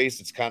wall place.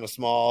 It's kind of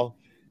small,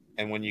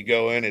 and when you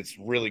go in, it's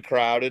really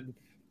crowded.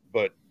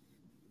 But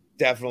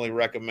definitely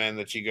recommend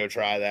that you go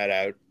try that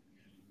out.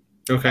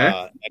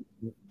 Okay.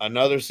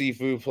 Another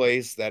seafood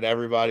place that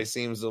everybody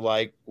seems to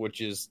like,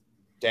 which is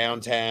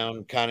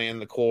downtown, kind of in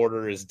the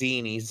quarter, is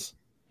Deanie's.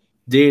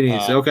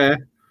 Deanie's, okay.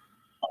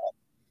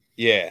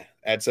 Yeah,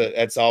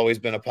 that's always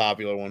been a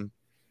popular one.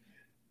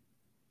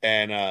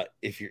 And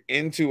if you're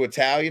into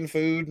Italian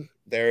food,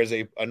 there is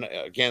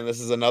again, this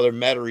is another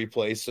Metairie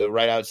place, so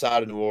right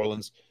outside of New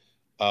Orleans.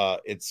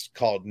 It's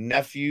called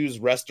Nephew's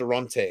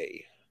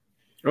Restaurante.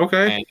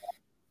 Okay. And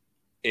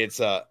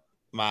it's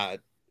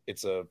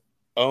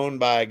owned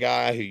by a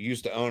guy who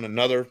used to own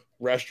another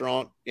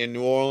restaurant in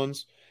New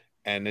Orleans,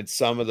 and it's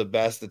some of the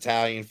best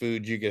Italian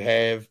food you could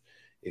have.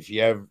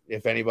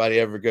 If anybody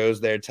ever goes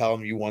there, tell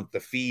them you want to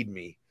feed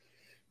me,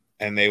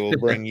 and they will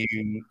bring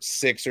you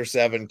 6 or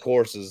 7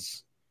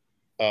 courses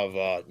of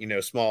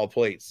small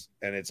plates,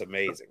 and it's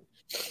amazing.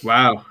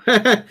 Wow.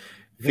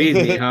 Feed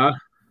me, huh?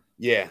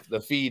 Yeah,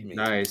 the feed me.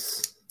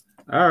 Nice.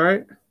 All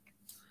right.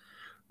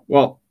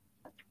 Well,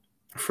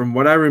 from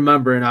what I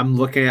remember, and I'm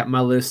looking at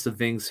my list of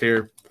things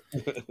here,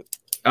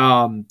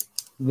 one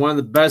of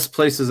the best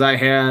places I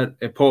had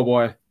at Po'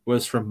 Boy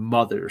was from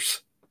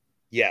Mother's.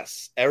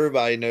 Yes,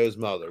 everybody knows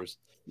Mother's.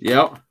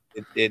 Yep.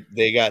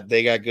 They got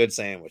good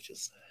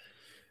sandwiches.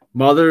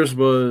 Mother's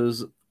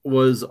was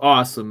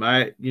awesome.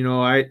 I don't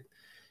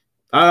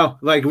know,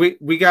 like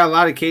we got a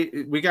lot of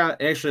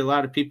a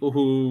lot of people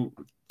who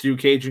do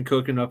Cajun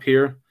cooking up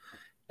here,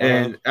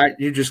 and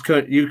you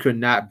could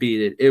not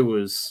beat it. It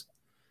was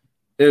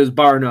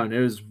bar none.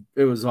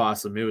 It was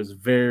awesome. It was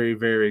very,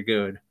 very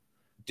good.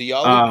 Do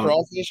y'all do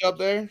crawfish up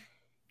there?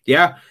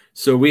 Yeah.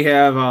 So we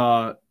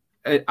have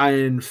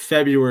in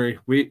February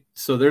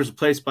there's a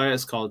place by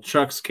us called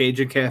Chuck's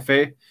Cajun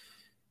Cafe,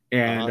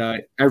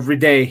 and every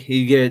day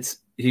he gets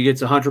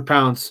 100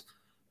 pounds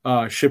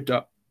shipped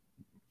up.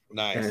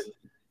 Nice. And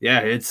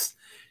yeah,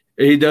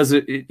 he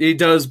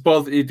does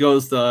both. He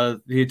goes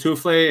the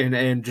etouffee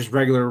and just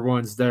regular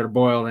ones that are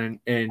boiled and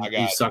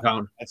you suck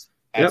on.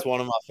 That's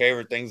one of my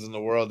favorite things in the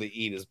world to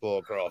eat is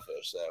boiled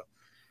crawfish. So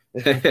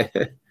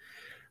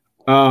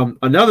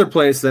another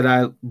place that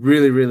I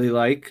really, really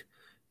like,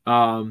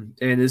 and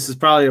this is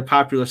probably a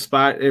popular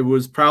spot. It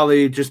was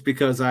probably just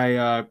because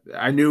I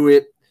knew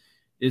it.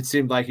 It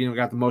seemed like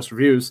got the most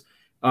reviews.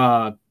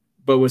 But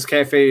was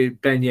Cafe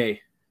Beignet.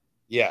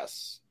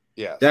 Yes.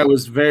 That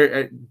was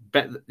very.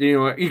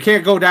 You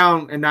can't go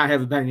down and not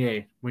have a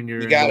beignet when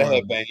you're. You gotta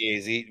have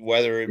beignets,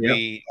 whether it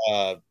be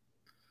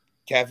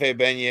Cafe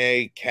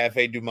Beignet,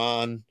 Cafe Du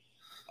Monde,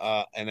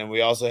 and then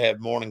we also have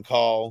Morning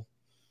Call.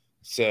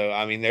 So,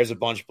 I mean, there's a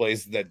bunch of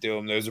places that do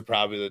them. Those are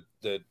probably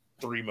the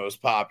 3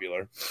 most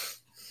popular.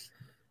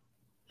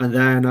 And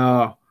then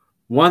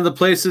one of the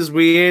places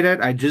we ate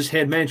at, I just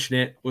had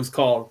mentioned it, was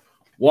called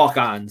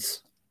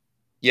Walk-Ons.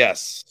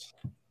 Yes.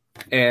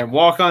 And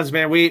Walk-Ons,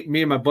 man,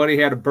 me and my buddy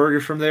had a burger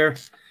from there.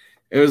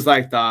 It was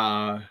like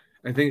I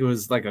think it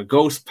was like a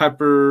ghost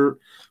pepper,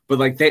 but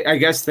like I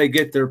guess they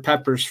get their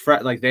peppers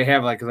fresh, like they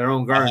have like their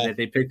own garden that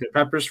they pick their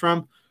peppers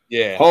from.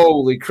 Yeah.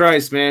 Holy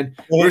Christ, man.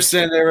 We're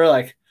sitting there, we're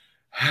like,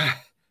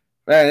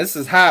 man, this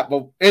is hot,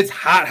 but it's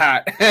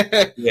hot.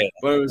 Yeah.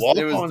 But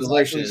it was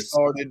delicious.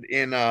 Started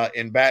in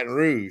Baton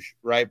Rouge,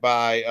 right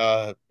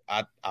by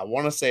I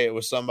want to say it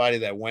was somebody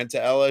that went to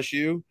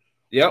LSU.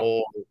 Yep.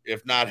 Or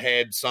if not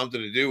had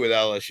something to do with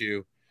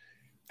LSU.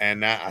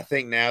 And I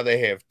think now they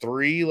have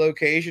 3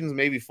 locations,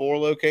 maybe 4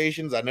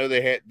 locations. I know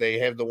they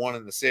have the one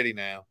in the city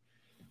now.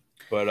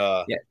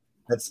 But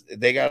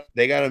they got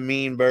a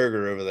mean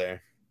burger over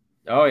there.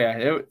 Oh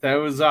yeah, that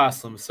was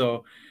awesome.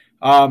 So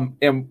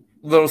and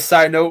little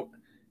side note,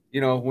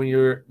 when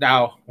you're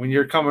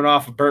coming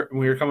off of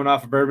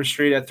Bourbon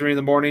Street at 3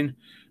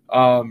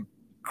 a.m,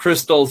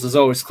 Crystals is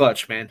always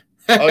clutch, man.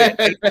 Oh yeah,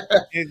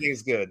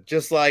 anything's good.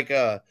 Just like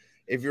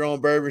if you're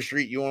on Bourbon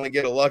Street, you want to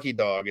get a Lucky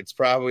Dog. It's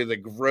probably the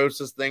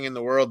grossest thing in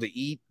the world to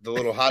eat. The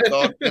little hot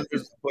dog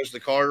vendors that push the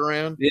cart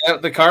around. Yeah,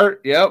 the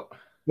cart. Yep.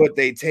 But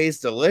they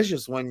taste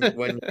delicious when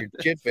you're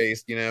shit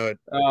faced. At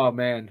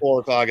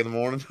 4:00 in the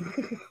morning.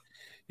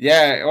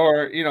 Yeah,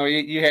 or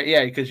you had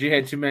because you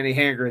had too many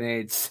hand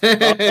grenades.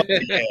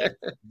 The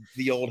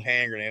old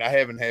hand grenade. I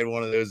haven't had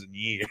one of those in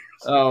years.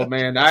 Oh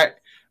man, I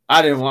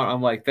didn't want.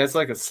 I'm like, that's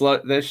like a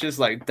slut. That's just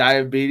like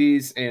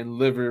diabetes and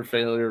liver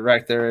failure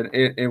right there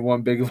in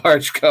one big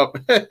large cup.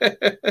 But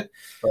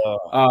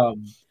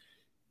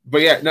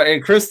yeah, no.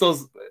 And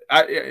Crystals,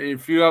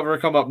 if you ever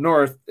come up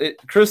north,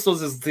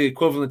 Crystals is the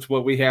equivalent to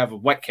what we have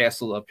of White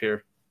Castle up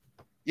here.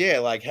 Yeah,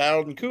 like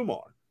Harold and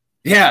Kumar.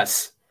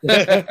 Yes.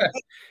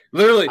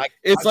 Literally, I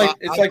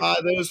buy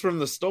those from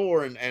the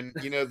store, and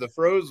the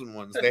frozen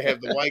ones. They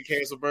have the White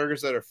Castle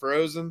burgers that are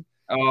frozen.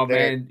 Oh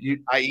man,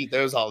 I eat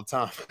those all the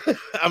time.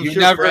 I'm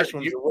sure fresh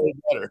ones are way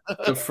better.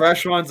 The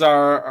fresh ones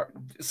are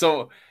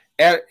so.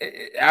 I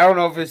don't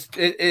know if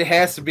it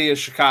has to be a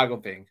Chicago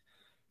thing.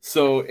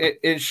 So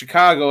in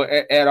Chicago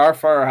at our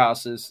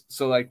firehouses,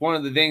 so like one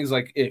of the things,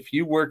 like if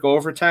you work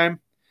overtime,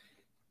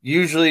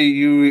 usually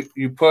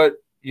you put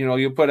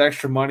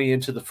extra money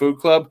into the food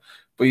club.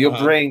 But you'll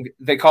bring,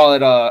 they call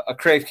it a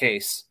crave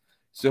case.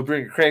 So you'll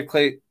bring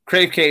a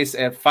crave case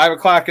at 5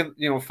 o'clock,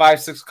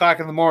 6 o'clock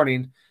in the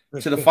morning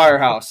to the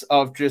firehouse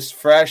of just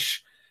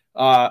fresh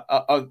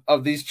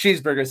of these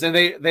cheeseburgers. And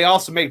they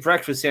also make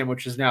breakfast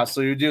sandwiches now.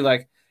 So you do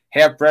like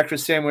half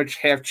breakfast sandwich,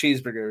 half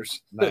cheeseburgers.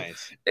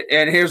 Nice.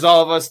 And here's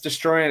all of us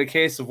destroying a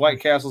case of White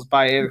Castles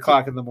by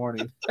 8:00 in the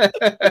morning.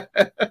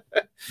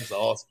 That's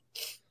awesome.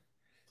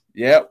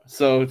 Yep.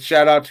 So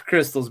shout out to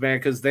Crystals, man,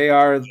 because they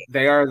are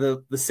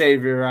the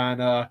savior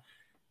on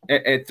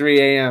at 3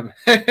 a.m.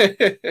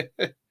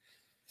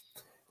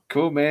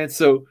 Cool, man.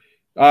 So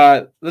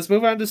let's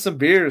move on to some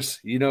beers.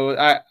 You know,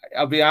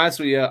 I'll be honest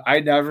with you. I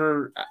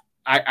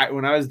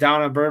when I was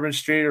down on Bourbon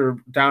Street or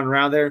down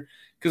around there,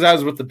 because I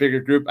was with the bigger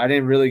group, I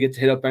didn't really get to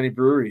hit up any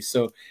breweries.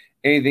 So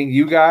anything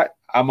you got,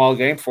 I'm all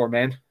game for,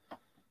 man.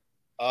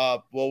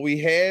 Well, we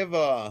have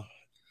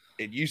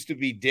it used to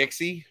be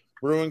Dixie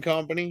Brewing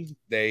Company.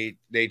 They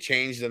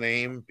changed the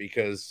name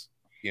because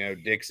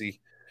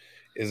Dixie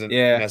isn't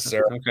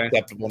necessarily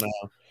acceptable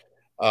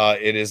now.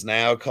 It is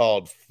now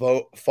called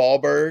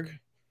Faubourg,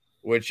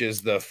 which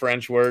is the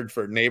French word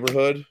for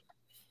neighborhood.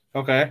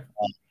 Okay.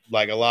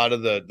 Like a lot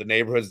of the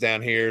neighborhoods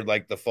down here,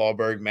 like the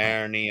Faubourg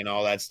Marigny and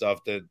all that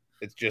stuff, that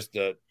it's just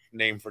a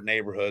name for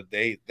neighborhood.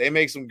 They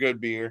make some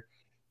good beer,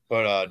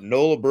 but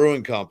NOLA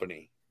Brewing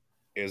Company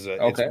is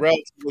it's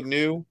relatively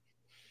new.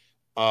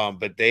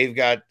 But they've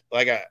got,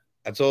 like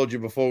I told you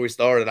before we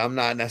started, I'm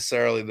not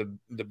necessarily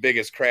the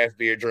biggest craft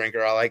beer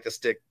drinker. I like to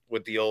stick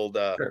with the old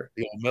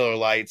Miller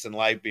Lights and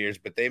light beers,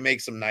 but they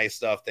make some nice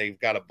stuff. They've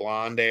got a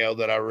blonde ale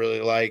that I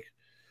really like.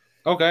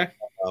 Okay.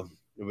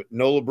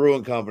 NOLA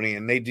Brewing Company,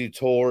 and they do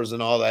tours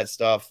and all that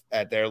stuff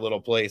at their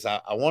little place.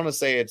 I want to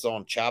say it's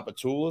on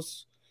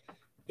Tchoupitoulas.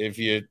 If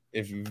you've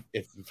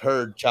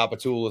heard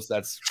Tchoupitoulas,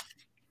 that's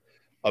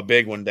a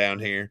big one down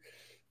here.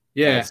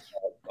 Yeah, it's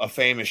a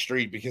famous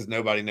street because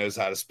nobody knows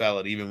how to spell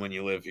it, even when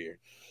you live here.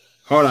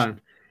 Hold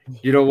on,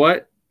 you know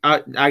what?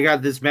 I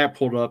got this map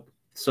pulled up.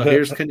 So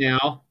here's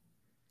Canal.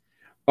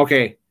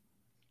 Okay,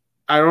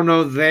 I don't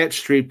know that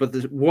street, but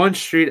the one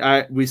street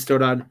we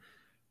stood on.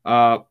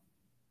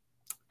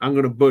 I'm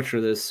going to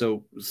butcher this,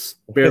 so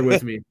bear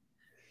with me.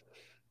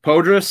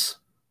 Poydras?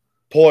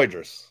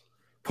 Poydras.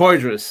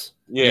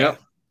 Yeah.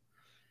 Yep.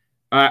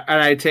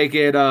 And I take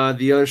it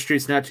the other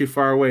street's not too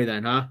far away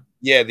then, huh?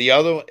 Yeah, the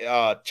other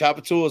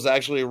Tchoupitoulas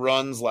actually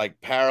runs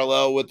like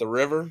parallel with the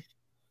river.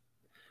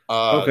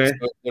 Okay.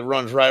 So it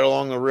runs right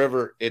along the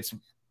river.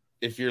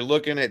 If you're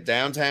looking at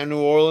downtown New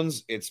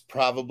Orleans, it's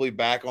probably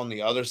back on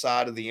the other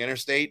side of the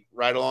interstate,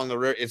 right along the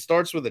river. It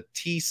starts with a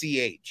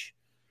TCH.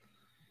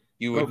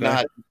 You would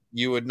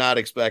not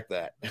expect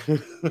that.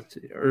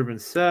 Urban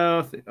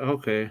South.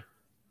 Okay.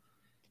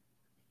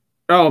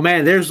 Oh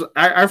man,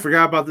 I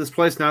forgot about this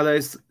place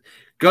nowadays.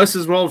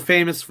 Gus's world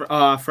famous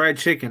fried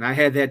chicken. I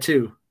had that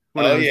too.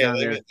 Oh yeah,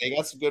 they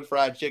got some good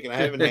fried chicken. I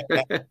haven't had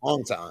that in a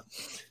long time.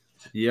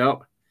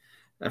 Yep,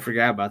 I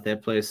forgot about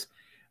that place.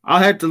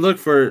 I'll have to look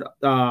for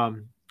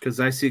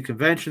because I see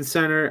convention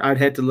center. I'd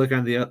have to look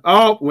on the.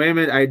 Oh wait a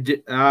minute, I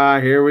did.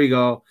 Here we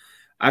go.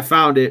 I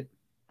found it.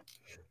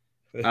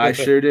 I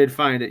sure did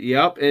find it.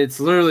 Yep, it's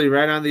literally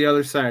right on the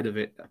other side of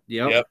it.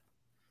 Yep.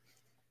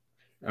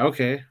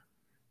 Okay.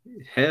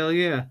 Hell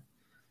yeah.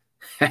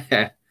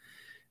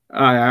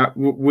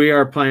 We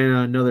are planning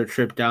another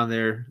trip down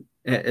there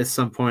at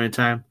some point in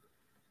time.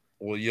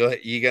 Well, you're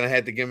going to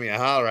have to give me a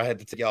holler. I had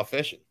to take y'all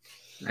fishing.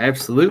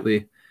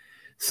 Absolutely.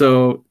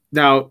 So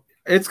now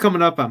it's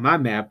coming up on my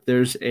map.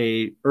 There's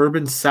a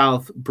Urban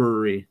South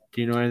brewery. Do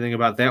you know anything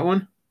about that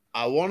one?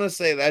 I want to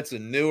say that's a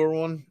newer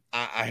one.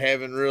 I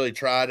haven't really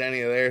tried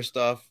any of their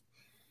stuff.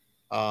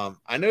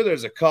 I know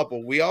there's a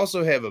couple. We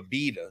also have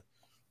Abita,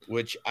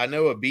 which I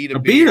know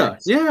Abita.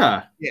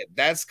 Yeah,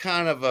 that's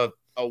kind of a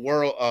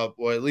world of,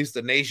 or at least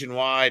a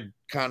nationwide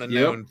kind of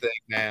known thing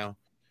now.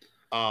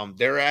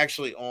 They're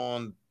actually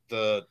on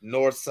the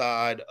north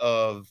side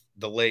of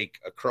the lake,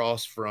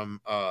 across from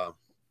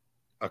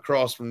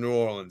New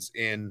Orleans.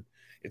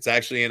 It's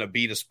actually in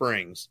Abita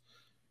Springs.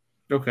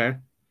 Okay.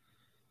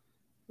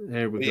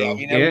 There we go.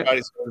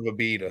 Everybody's heard of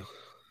Abita.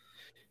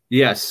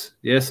 Yes,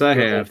 I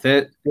have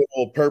that good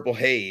old Purple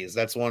Haze.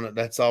 That's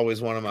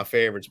always one of my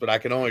favorites, but I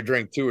can only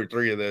drink 2 or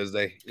 3 of those.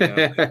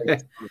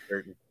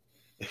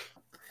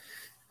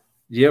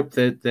 Yep,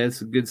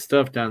 that's good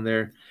stuff down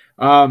there.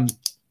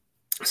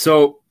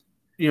 So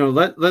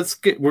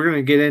we're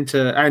gonna get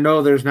into. I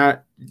know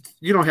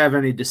you don't have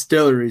any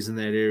distilleries in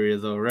that area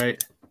though,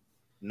 right?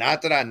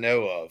 Not that I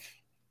know of.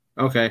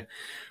 Okay,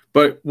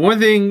 but one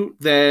thing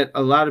that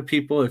a lot of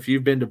people, if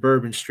you've been to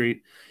Bourbon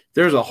Street,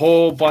 there's a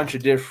whole bunch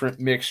of different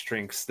mixed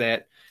drinks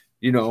that,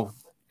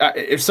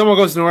 if someone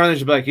goes to New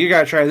Orleans, you'll be like, you got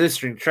to try this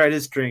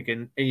drink,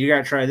 and you got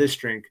to try this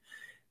drink.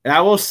 And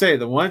I will say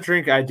the one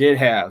drink I did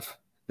have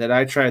that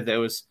I tried that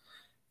was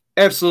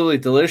absolutely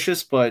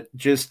delicious, but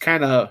just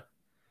kind of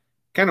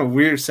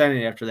weird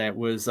setting after that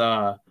was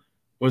a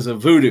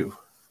Voodoo.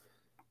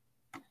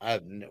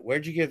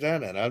 Where'd you get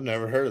that at? I've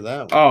never heard of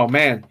that one. Oh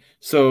man.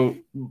 So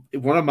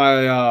one of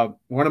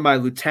my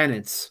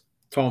lieutenants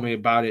told me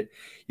about it.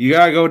 You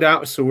gotta go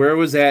down. So where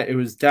was that? It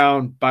was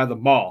down by the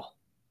mall.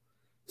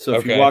 So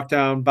if you walk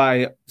down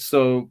by,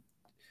 I'm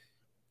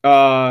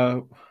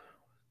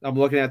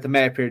looking at the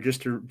map here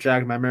just to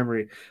jog my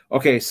memory.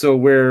 Okay, so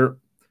where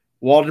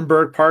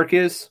Waldenberg Park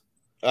is,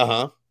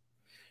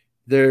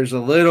 there's a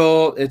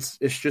little. It's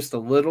just a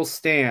little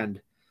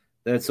stand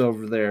that's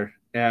over there,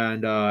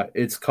 and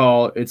it's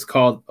called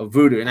a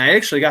Voodoo. And I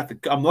actually got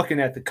I'm looking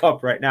at the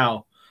cup right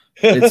now.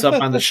 It's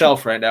up on the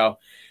shelf right now.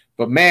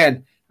 But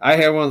man, I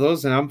had one of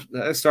those, and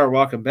I start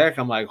walking back.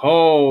 I'm like,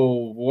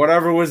 oh,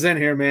 whatever was in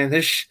here, man.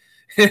 This.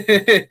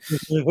 I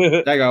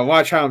gotta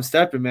watch how I'm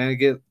stepping, man.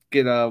 Get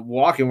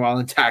walking while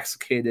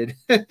intoxicated.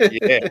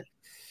 Yeah.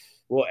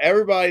 Well,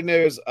 everybody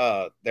knows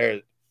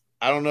there.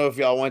 I don't know if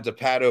y'all went to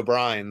Pat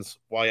O'Brien's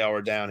while y'all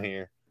were down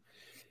here.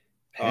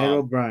 Pat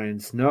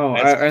O'Brien's, no,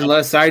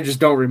 unless I just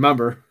don't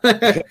remember.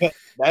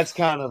 That's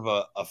kind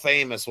of a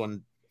famous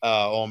one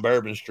on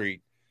Bourbon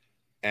Street,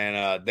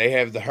 and they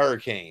have the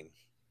Hurricane.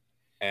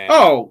 And,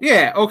 oh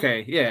yeah,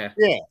 okay, yeah.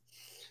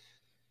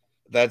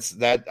 That's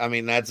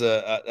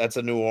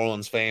a New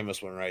Orleans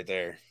famous one right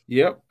there.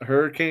 Yep,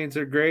 Hurricanes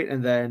are great,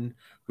 and then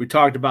we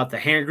talked about the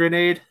hand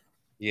grenade.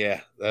 Yeah,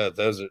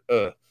 those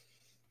are.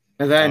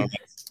 And then,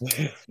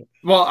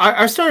 well,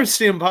 I started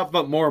seeing them pop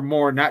up more and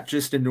more, not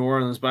just in New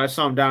Orleans, but I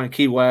saw them down in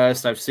Key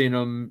West. I've seen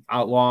them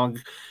out along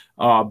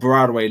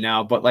Broadway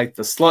now. But like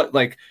the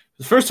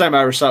first time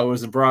I ever saw it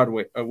was in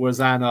Broadway. It was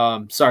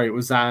on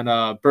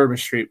Bourbon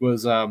Street.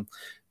 Was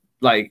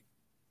like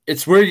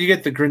it's where you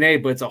get the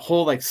grenade, but it's a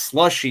whole like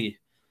slushy,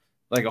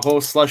 like a whole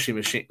slushy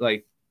machine.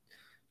 Like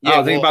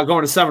think about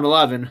going to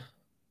 7-Eleven.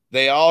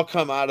 They all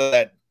come out of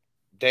that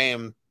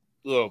damn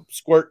little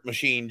squirt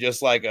machine,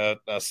 just like a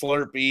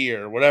Slurpee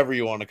or whatever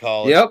you want to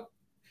call it. Yep.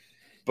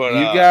 But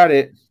you got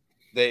it.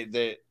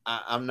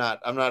 I'm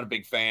not a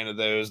big fan of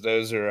those.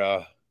 Those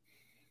are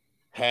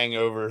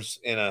hangovers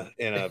in a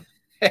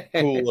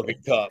cool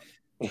looking cup.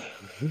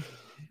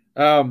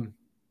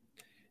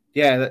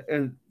 Yeah,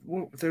 and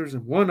there's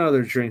one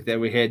other drink that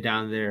we had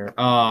down there.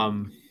 I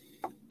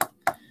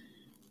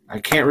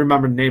can't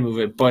remember the name of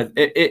it, but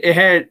it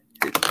had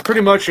pretty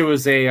much it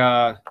was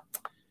a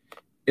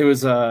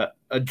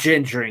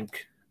gin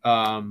drink.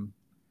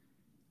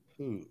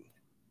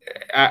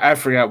 I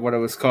forgot what it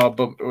was called,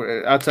 but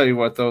I'll tell you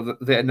what, though,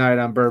 that night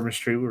on Bourbon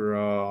Street, we were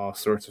all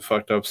sorts of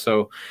fucked up.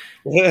 So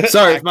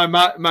sorry if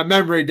my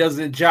memory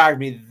doesn't jog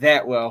me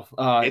that well.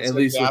 At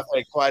least I've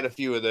had quite a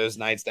few of those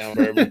nights down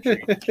Bourbon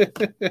Street.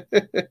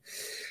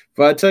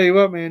 But I'll tell you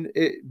what, man,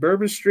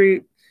 Bourbon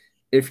Street,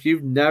 if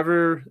you've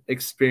never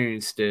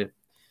experienced it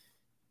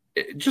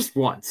just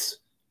once,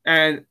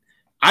 and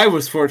I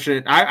was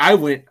fortunate, I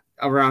went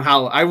around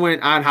I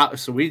went on how,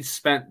 so we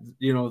spent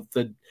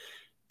the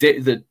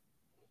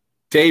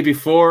day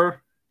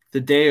before, the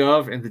day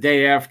of, and the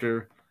day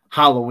after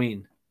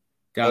Halloween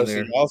down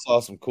there. So y'all saw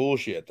some cool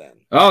shit then.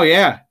 Oh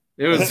yeah,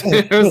 it was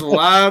a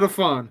lot of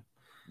fun.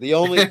 The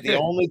only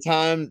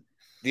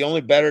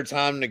better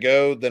time to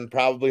go than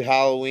probably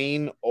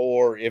Halloween,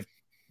 or if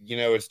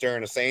it's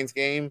during a Saints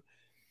game,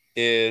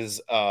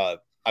 is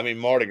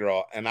Mardi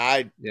Gras, and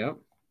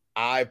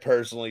I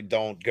personally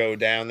don't go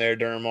down there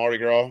during Mardi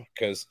Gras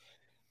because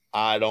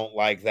I don't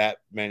like that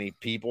many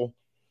people.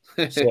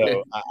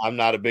 So I'm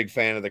not a big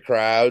fan of the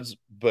crowds,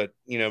 but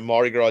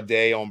Mardi Gras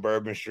Day on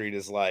Bourbon Street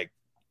is like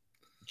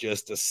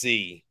just a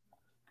sea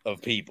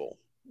of people.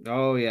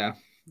 Oh yeah,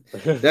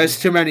 that's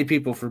too many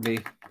people for me.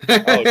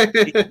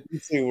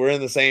 We're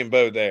in the same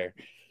boat there.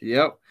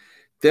 Yep,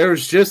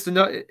 there's just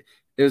enough.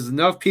 There's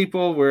enough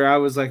people where I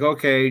was like,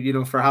 okay,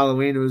 for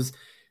Halloween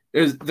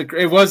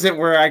it wasn't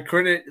where I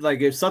couldn't,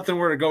 like, if something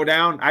were to go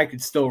down, I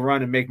could still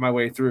run and make my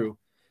way through.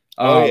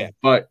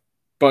 But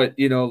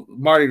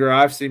Mardi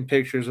Gras, I've seen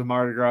pictures of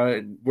Mardi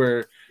Gras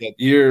where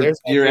your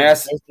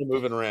ass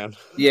moving around.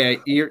 Yeah,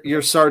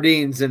 you're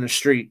sardines in the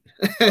street.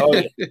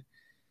 Oh, yeah.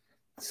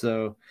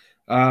 So,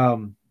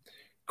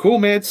 cool,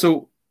 man.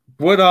 So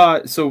what?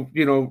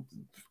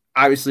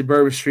 Obviously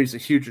Bourbon Street's a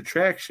huge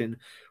attraction.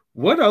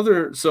 What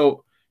other?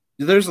 So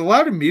there's a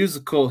lot of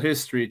musical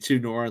history to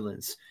New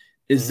Orleans.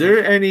 Is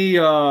there any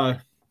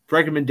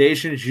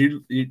recommendations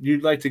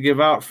you'd like to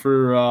give out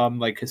for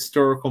like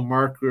historical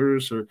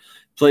markers or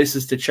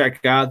places to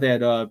check out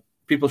that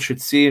people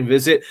should see and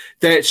visit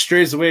that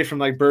strays away from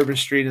like Bourbon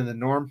Street and the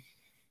norm?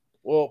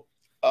 Well,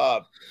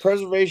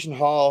 Preservation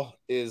Hall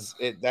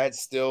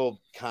that's still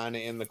kind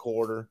of in the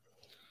quarter.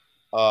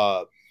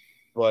 But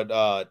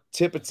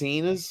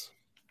Tipitina's,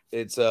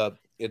 it's a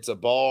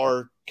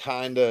bar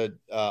kind of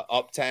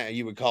uptown.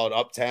 You would call it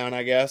uptown,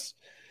 I guess.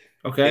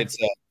 Okay. It's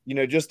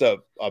just a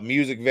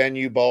music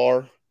venue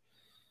bar,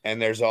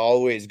 and there's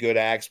always good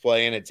acts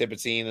playing at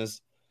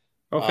Tipitina's.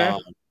 Okay.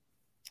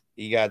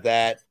 You got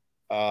that.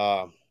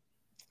 A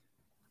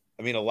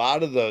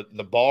lot of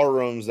the bar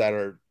rooms that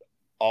are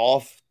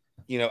off,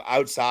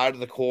 outside of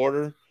the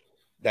quarter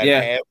that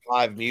have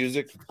live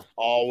music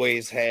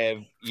always have,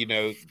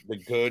 the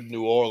good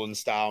New Orleans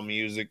style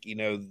music,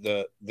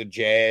 the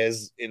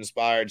jazz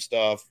inspired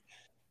stuff,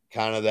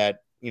 kind of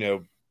that,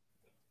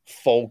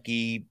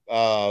 folky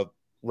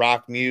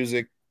rock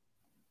music.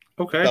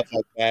 Okay. Stuff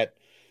like that.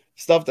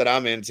 Stuff that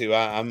I'm into.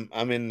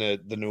 I'm in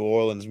the New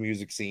Orleans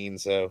music scene,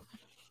 so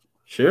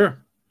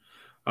sure.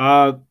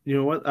 You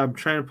know what? I'm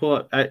trying to pull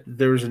up.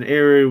 There was an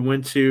area we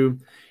went to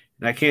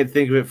and I can't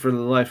think of it for the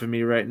life of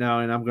me right now,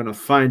 and I'm gonna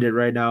find it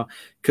right now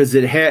because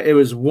it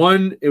was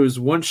one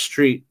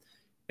street,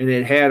 and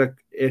it had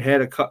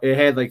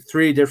like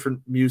 3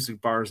 different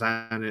music bars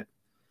on it.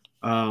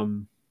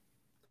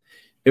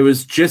 It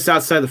was just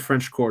outside the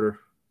French Quarter.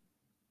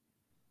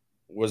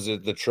 Was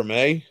it the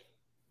Treme?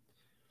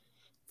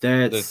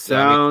 That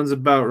sounds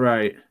about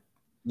right.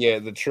 Yeah,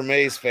 the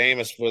Treme is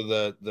famous for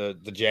the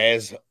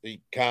jazz,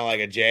 kind of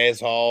like a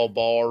jazz hall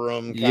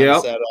ballroom kind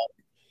of setup.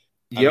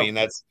 I mean,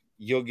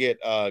 you'll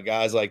get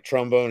guys like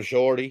Trombone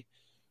Shorty,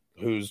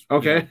 who's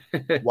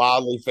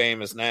wildly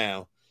famous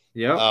now.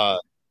 Yeah.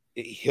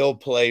 He'll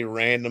play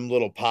random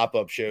little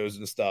pop-up shows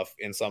and stuff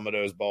in some of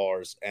those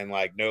bars, and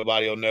like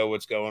nobody will know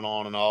what's going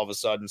on, and all of a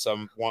sudden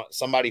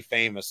somebody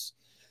famous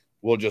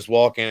will just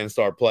walk in and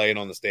start playing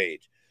on the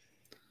stage.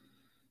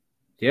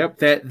 Yep,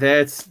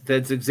 that's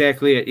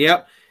exactly it.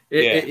 Yep.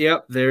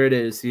 Yep, there it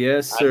is.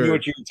 Yes, sir. I knew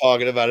what you were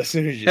talking about as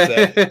soon as you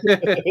said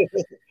it.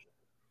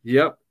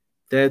 Yep.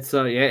 That's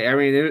I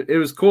mean it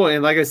was cool,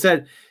 and like I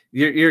said,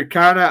 you're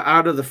kind of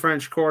out of the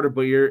French Quarter,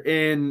 but you're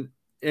in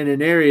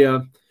an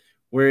area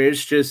where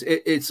it's just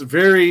it's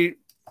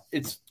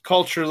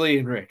culturally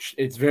enriched.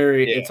 It's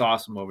it's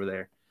awesome over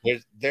there.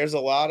 There's a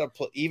lot of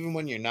even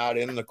when you're not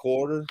in the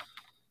quarter,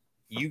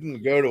 you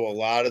can go to a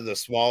lot of the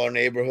smaller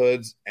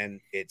neighborhoods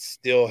and it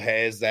still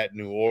has that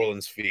New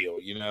Orleans feel.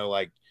 You know,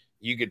 like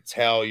you could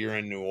tell you're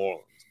in New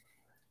Orleans,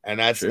 and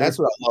that's what I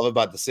love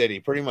about the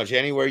city. Pretty much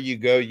anywhere you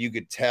go, you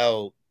could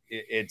tell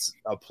it's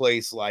a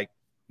place like,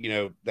 you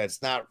know,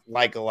 that's not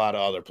like a lot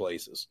of other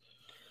places.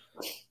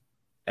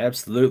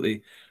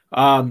 Absolutely.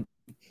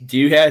 Do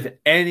you have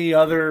any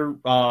other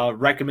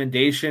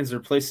recommendations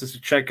or places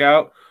to check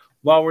out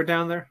while we're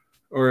down there?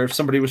 Or if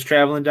somebody was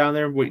traveling down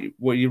there,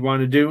 what you want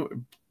to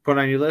do, put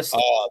on your list?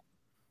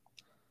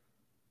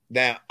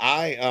 Now,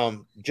 I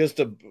know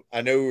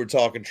we were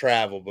talking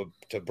travel, but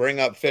to bring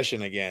up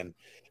fishing again,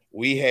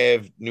 we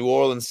have New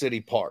Orleans City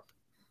Park.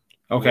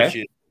 Okay. Which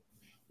is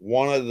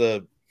one of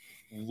the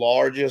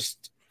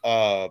largest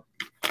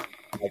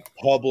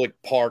public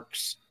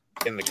parks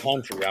in the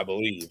country, I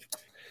believe.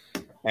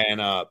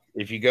 And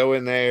if you go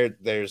in there,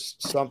 there's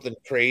something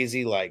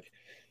crazy like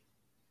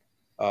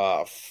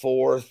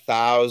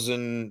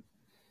 4,000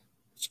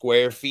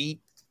 square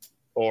feet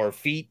or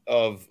feet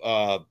of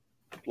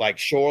like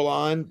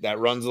shoreline that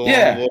runs along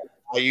the little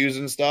bayous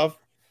and stuff.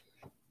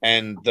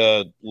 And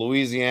the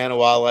Louisiana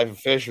Wildlife and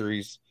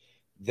Fisheries,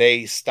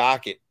 they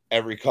stock it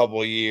every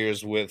couple of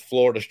years with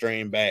Florida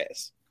strain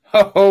bass.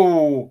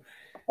 Oh,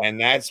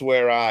 and that's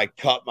where I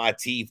cut my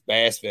teeth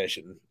bass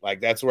fishing.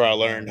 Like that's where I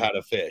learned how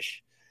to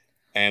fish.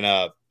 And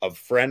a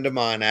friend of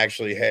mine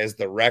actually has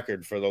the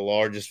record for the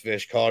largest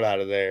fish caught out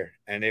of there,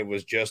 and it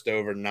was just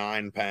over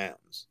 9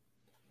 pounds.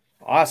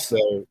 Awesome.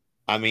 So,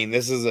 I mean,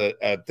 this is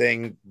a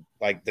thing,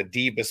 like the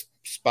deepest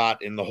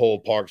spot in the whole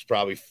park's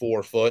probably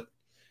 4 foot,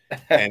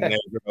 and they're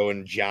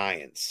growing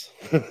giants.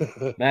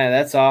 Man,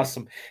 that's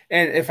awesome.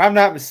 And if I'm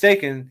not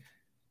mistaken,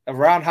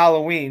 around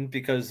Halloween,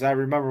 because I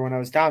remember when I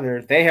was down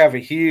there, they have a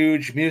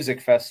huge music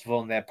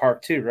festival in that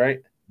park too,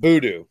 right?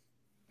 Voodoo,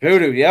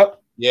 yep.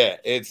 Yeah,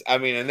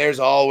 and there's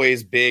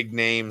always big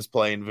names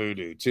playing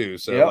Voodoo too.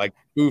 So like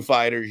Foo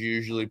Fighters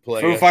usually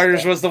play. Foo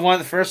Fighters was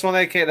the first one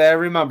that I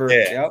remember.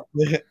 Yeah.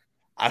 Yep.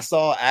 I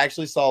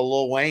actually saw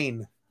Lil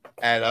Wayne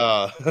at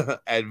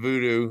at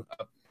Voodoo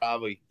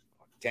probably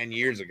 10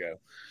 years ago.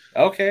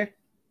 Okay.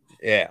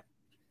 Yeah.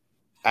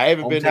 I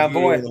haven't been to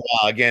Voodoo in a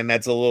while. Again,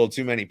 that's a little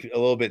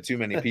bit too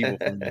many people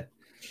for me.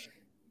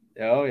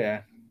 Oh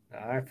yeah.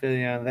 I feel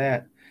you on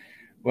that.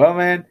 Well,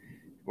 man,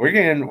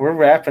 we're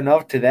wrapping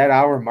up to that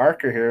hour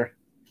marker here.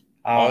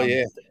 Oh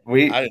yeah,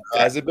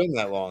 has it been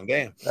that long?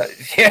 Damn.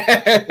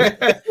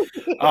 Yeah.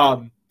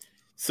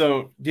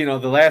 So the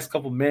last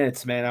couple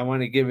minutes, man, I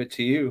want to give it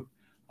to you.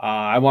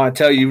 I want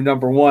to tell you,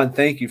 number one,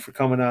 thank you for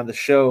coming on the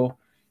show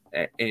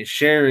and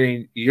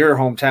sharing your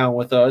hometown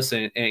with us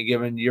and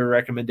giving your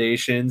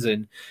recommendations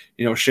and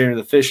sharing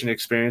the fishing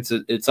experience.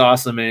 It's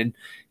awesome, and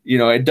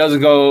it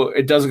doesn't go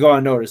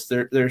unnoticed.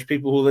 There's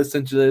people who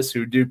listen to this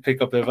who do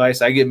pick up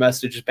advice. I get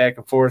messages back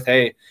and forth.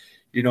 Hey,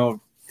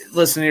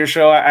 listen to your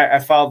show. I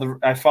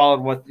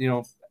followed what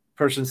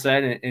person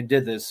said and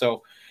did this.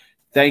 So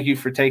thank you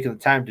for taking the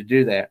time to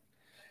do that.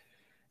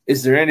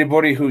 Is there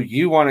anybody who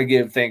you want to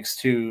give thanks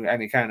to?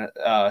 Any kind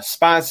of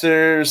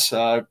sponsors,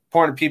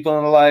 important people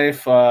in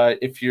life?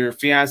 If your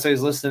fiance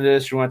is listening to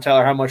this, you want to tell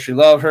her how much you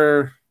love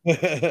her.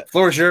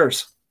 Floor's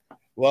yours.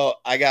 Well,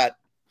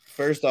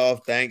 first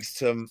off, thanks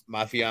to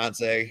my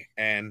fiance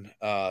and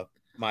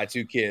my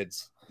 2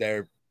 kids.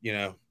 They're,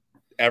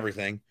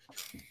 everything.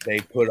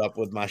 They put up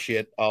with my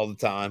shit all the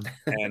time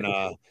and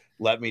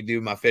let me do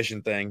my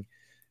fishing thing.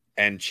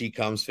 And she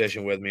comes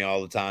fishing with me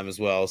all the time as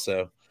well.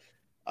 So,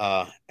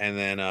 and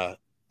then I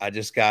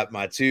just got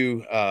my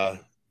two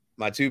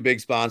big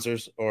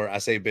sponsors, or I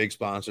say big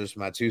sponsors,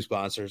 my 2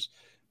 sponsors,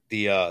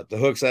 the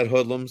Hookset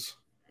Hoodlums.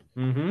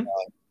 Mm-hmm.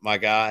 My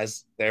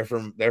guys, they're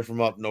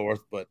from up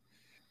north, but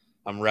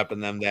I'm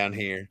repping them down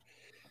here.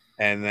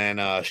 And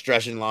then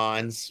Stretching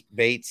Lines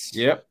Baits.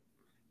 Yep.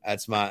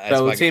 That's my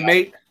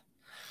teammate.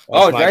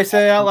 Oh, did I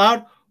say that out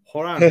loud?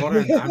 Hold on.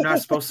 I'm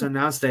not supposed to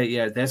announce that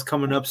yet. That's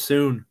coming up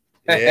soon.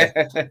 Yeah,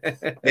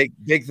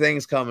 big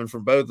things coming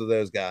from both of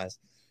those guys.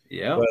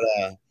 Yeah, but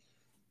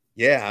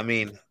yeah, I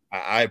mean,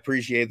 I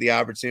appreciate the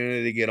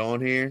opportunity to get on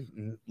here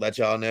and let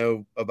y'all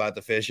know about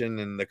the fishing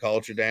and the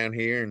culture down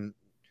here, and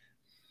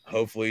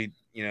hopefully,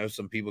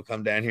 some people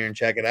come down here and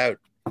check it out.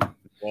 New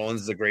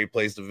Orleans is a great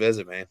place to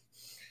visit, man.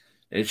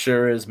 It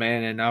sure is,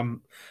 man, and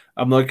I'm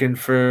looking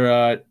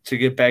for to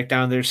get back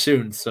down there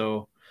soon.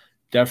 So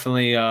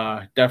definitely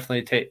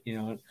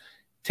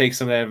take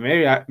some of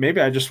that. Maybe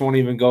I just won't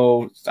even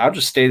go. I'll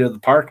just stay to the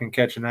park and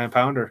catch a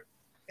 9-pounder.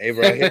 Hey,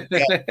 bro,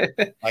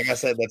 like I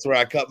said, that's where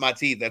I cut my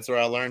teeth. That's where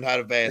I learned how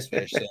to bass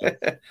fish. So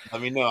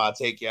let me know. I'll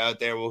take you out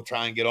there. We'll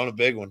try and get on a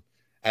big one.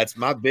 That's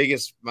my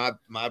biggest, my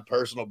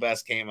personal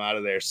best came out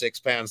of there. 6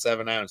 pounds,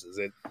 7 ounces.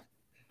 It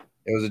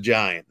was a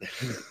giant.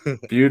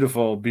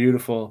 Beautiful,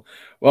 beautiful.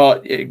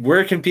 Well,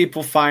 where can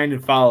people find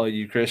and follow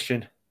you,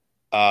 Christian?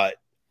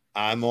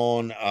 I'm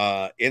on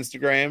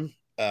Instagram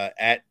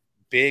at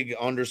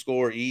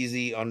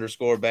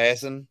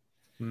big_easy_bassin.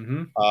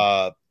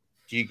 Mm-hmm.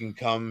 You can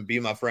come be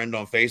my friend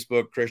on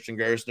Facebook, Christian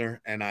Gerstner,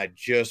 and I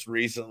just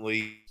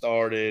recently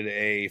started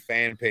a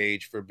fan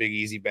page for Big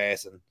Easy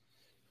Bassin.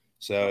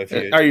 So if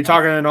are you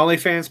talking an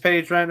OnlyFans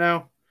page right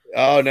now?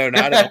 Oh no,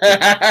 not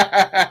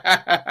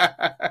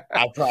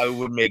I probably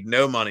would make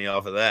no money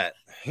off of that.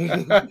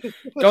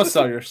 Don't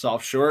sell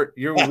yourself short.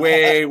 You're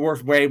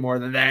worth way more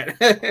than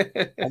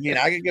that. I mean,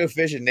 I could go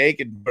fishing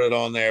naked and put it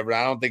on there, but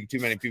I don't think too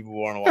many people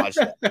want to watch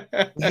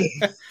that.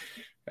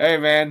 Hey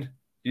man,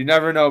 you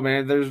never know,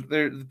 man. There's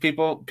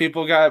people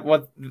got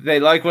what they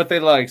like.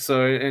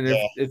 So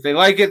if they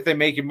like it, they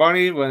make you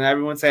money when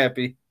everyone's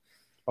happy.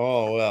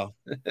 Oh well.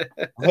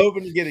 I'm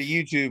hoping to get a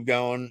YouTube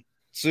going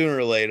sooner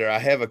or later. I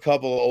have a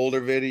couple of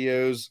older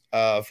videos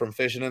from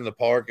fishing in the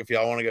park. If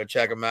y'all want to go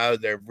check them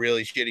out, they're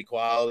really shitty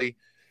quality.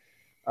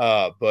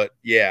 But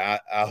yeah,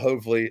 I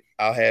hopefully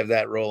I'll have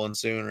that rolling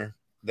sooner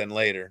than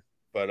later.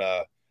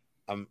 But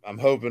I'm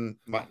hoping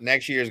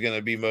next year is going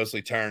to be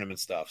mostly tournament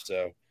stuff.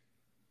 So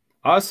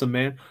awesome,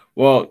 man.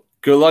 Well,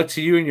 good luck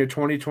to you in your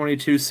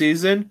 2022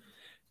 season.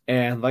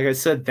 And like I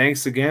said,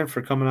 thanks again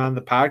for coming on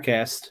the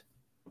podcast.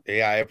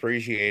 Yeah, I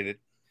appreciate it.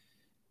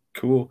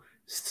 Cool.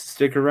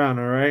 Stick around,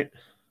 all right?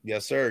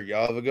 Yes, sir.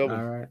 Y'all have a good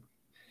one.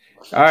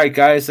 All right,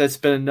 guys. That's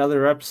been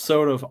another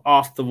episode of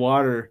Off the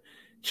Water.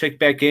 Check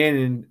back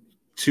in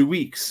 2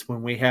 weeks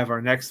when we have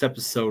our next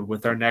episode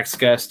with our next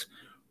guest.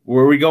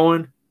 Where are we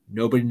going?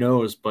 Nobody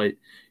knows, but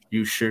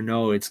you sure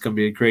know it's going to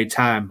be a great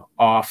time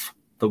off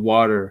the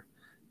water.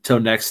 Till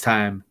next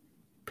time,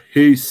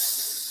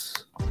 peace.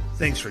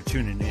 Thanks for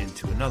tuning in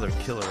to another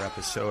killer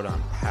episode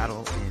on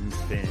Paddle and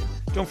Fin.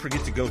 Don't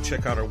forget to go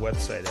check out our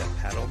website at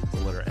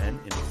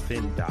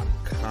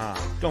paddle_and_fin.com.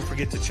 Don't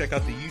forget to check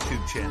out the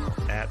YouTube channel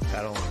at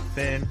Paddle and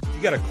Fin. If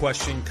you got a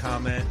question,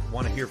 comment,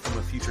 want to hear from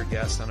a future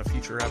guest on a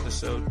future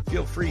episode,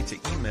 feel free to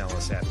email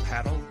us at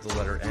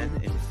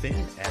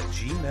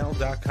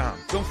paddle_and_fin@gmail.com.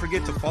 Don't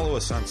forget to follow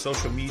us on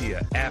social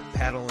media at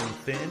Paddle and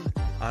Fin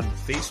on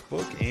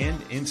Facebook and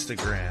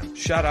Instagram.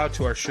 Shout out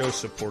to our show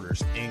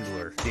supporters,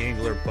 Angler. The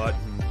Angler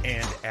button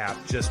and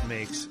app just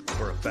makes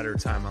for a better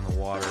time on the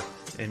water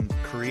and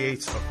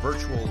creates a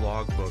virtual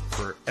logbook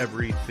for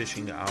every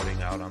fishing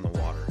outing out on the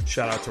water.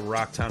 Shout out to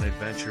Rocktown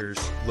Adventures,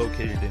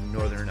 located in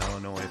northern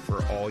Illinois,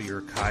 for all your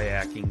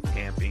kayaking,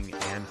 camping,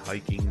 and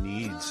hiking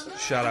needs.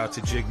 Shout out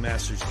to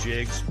Jigmasters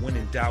Jigs. When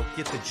in doubt,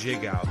 get the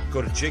jig out.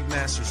 Go to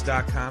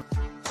jigmasters.com.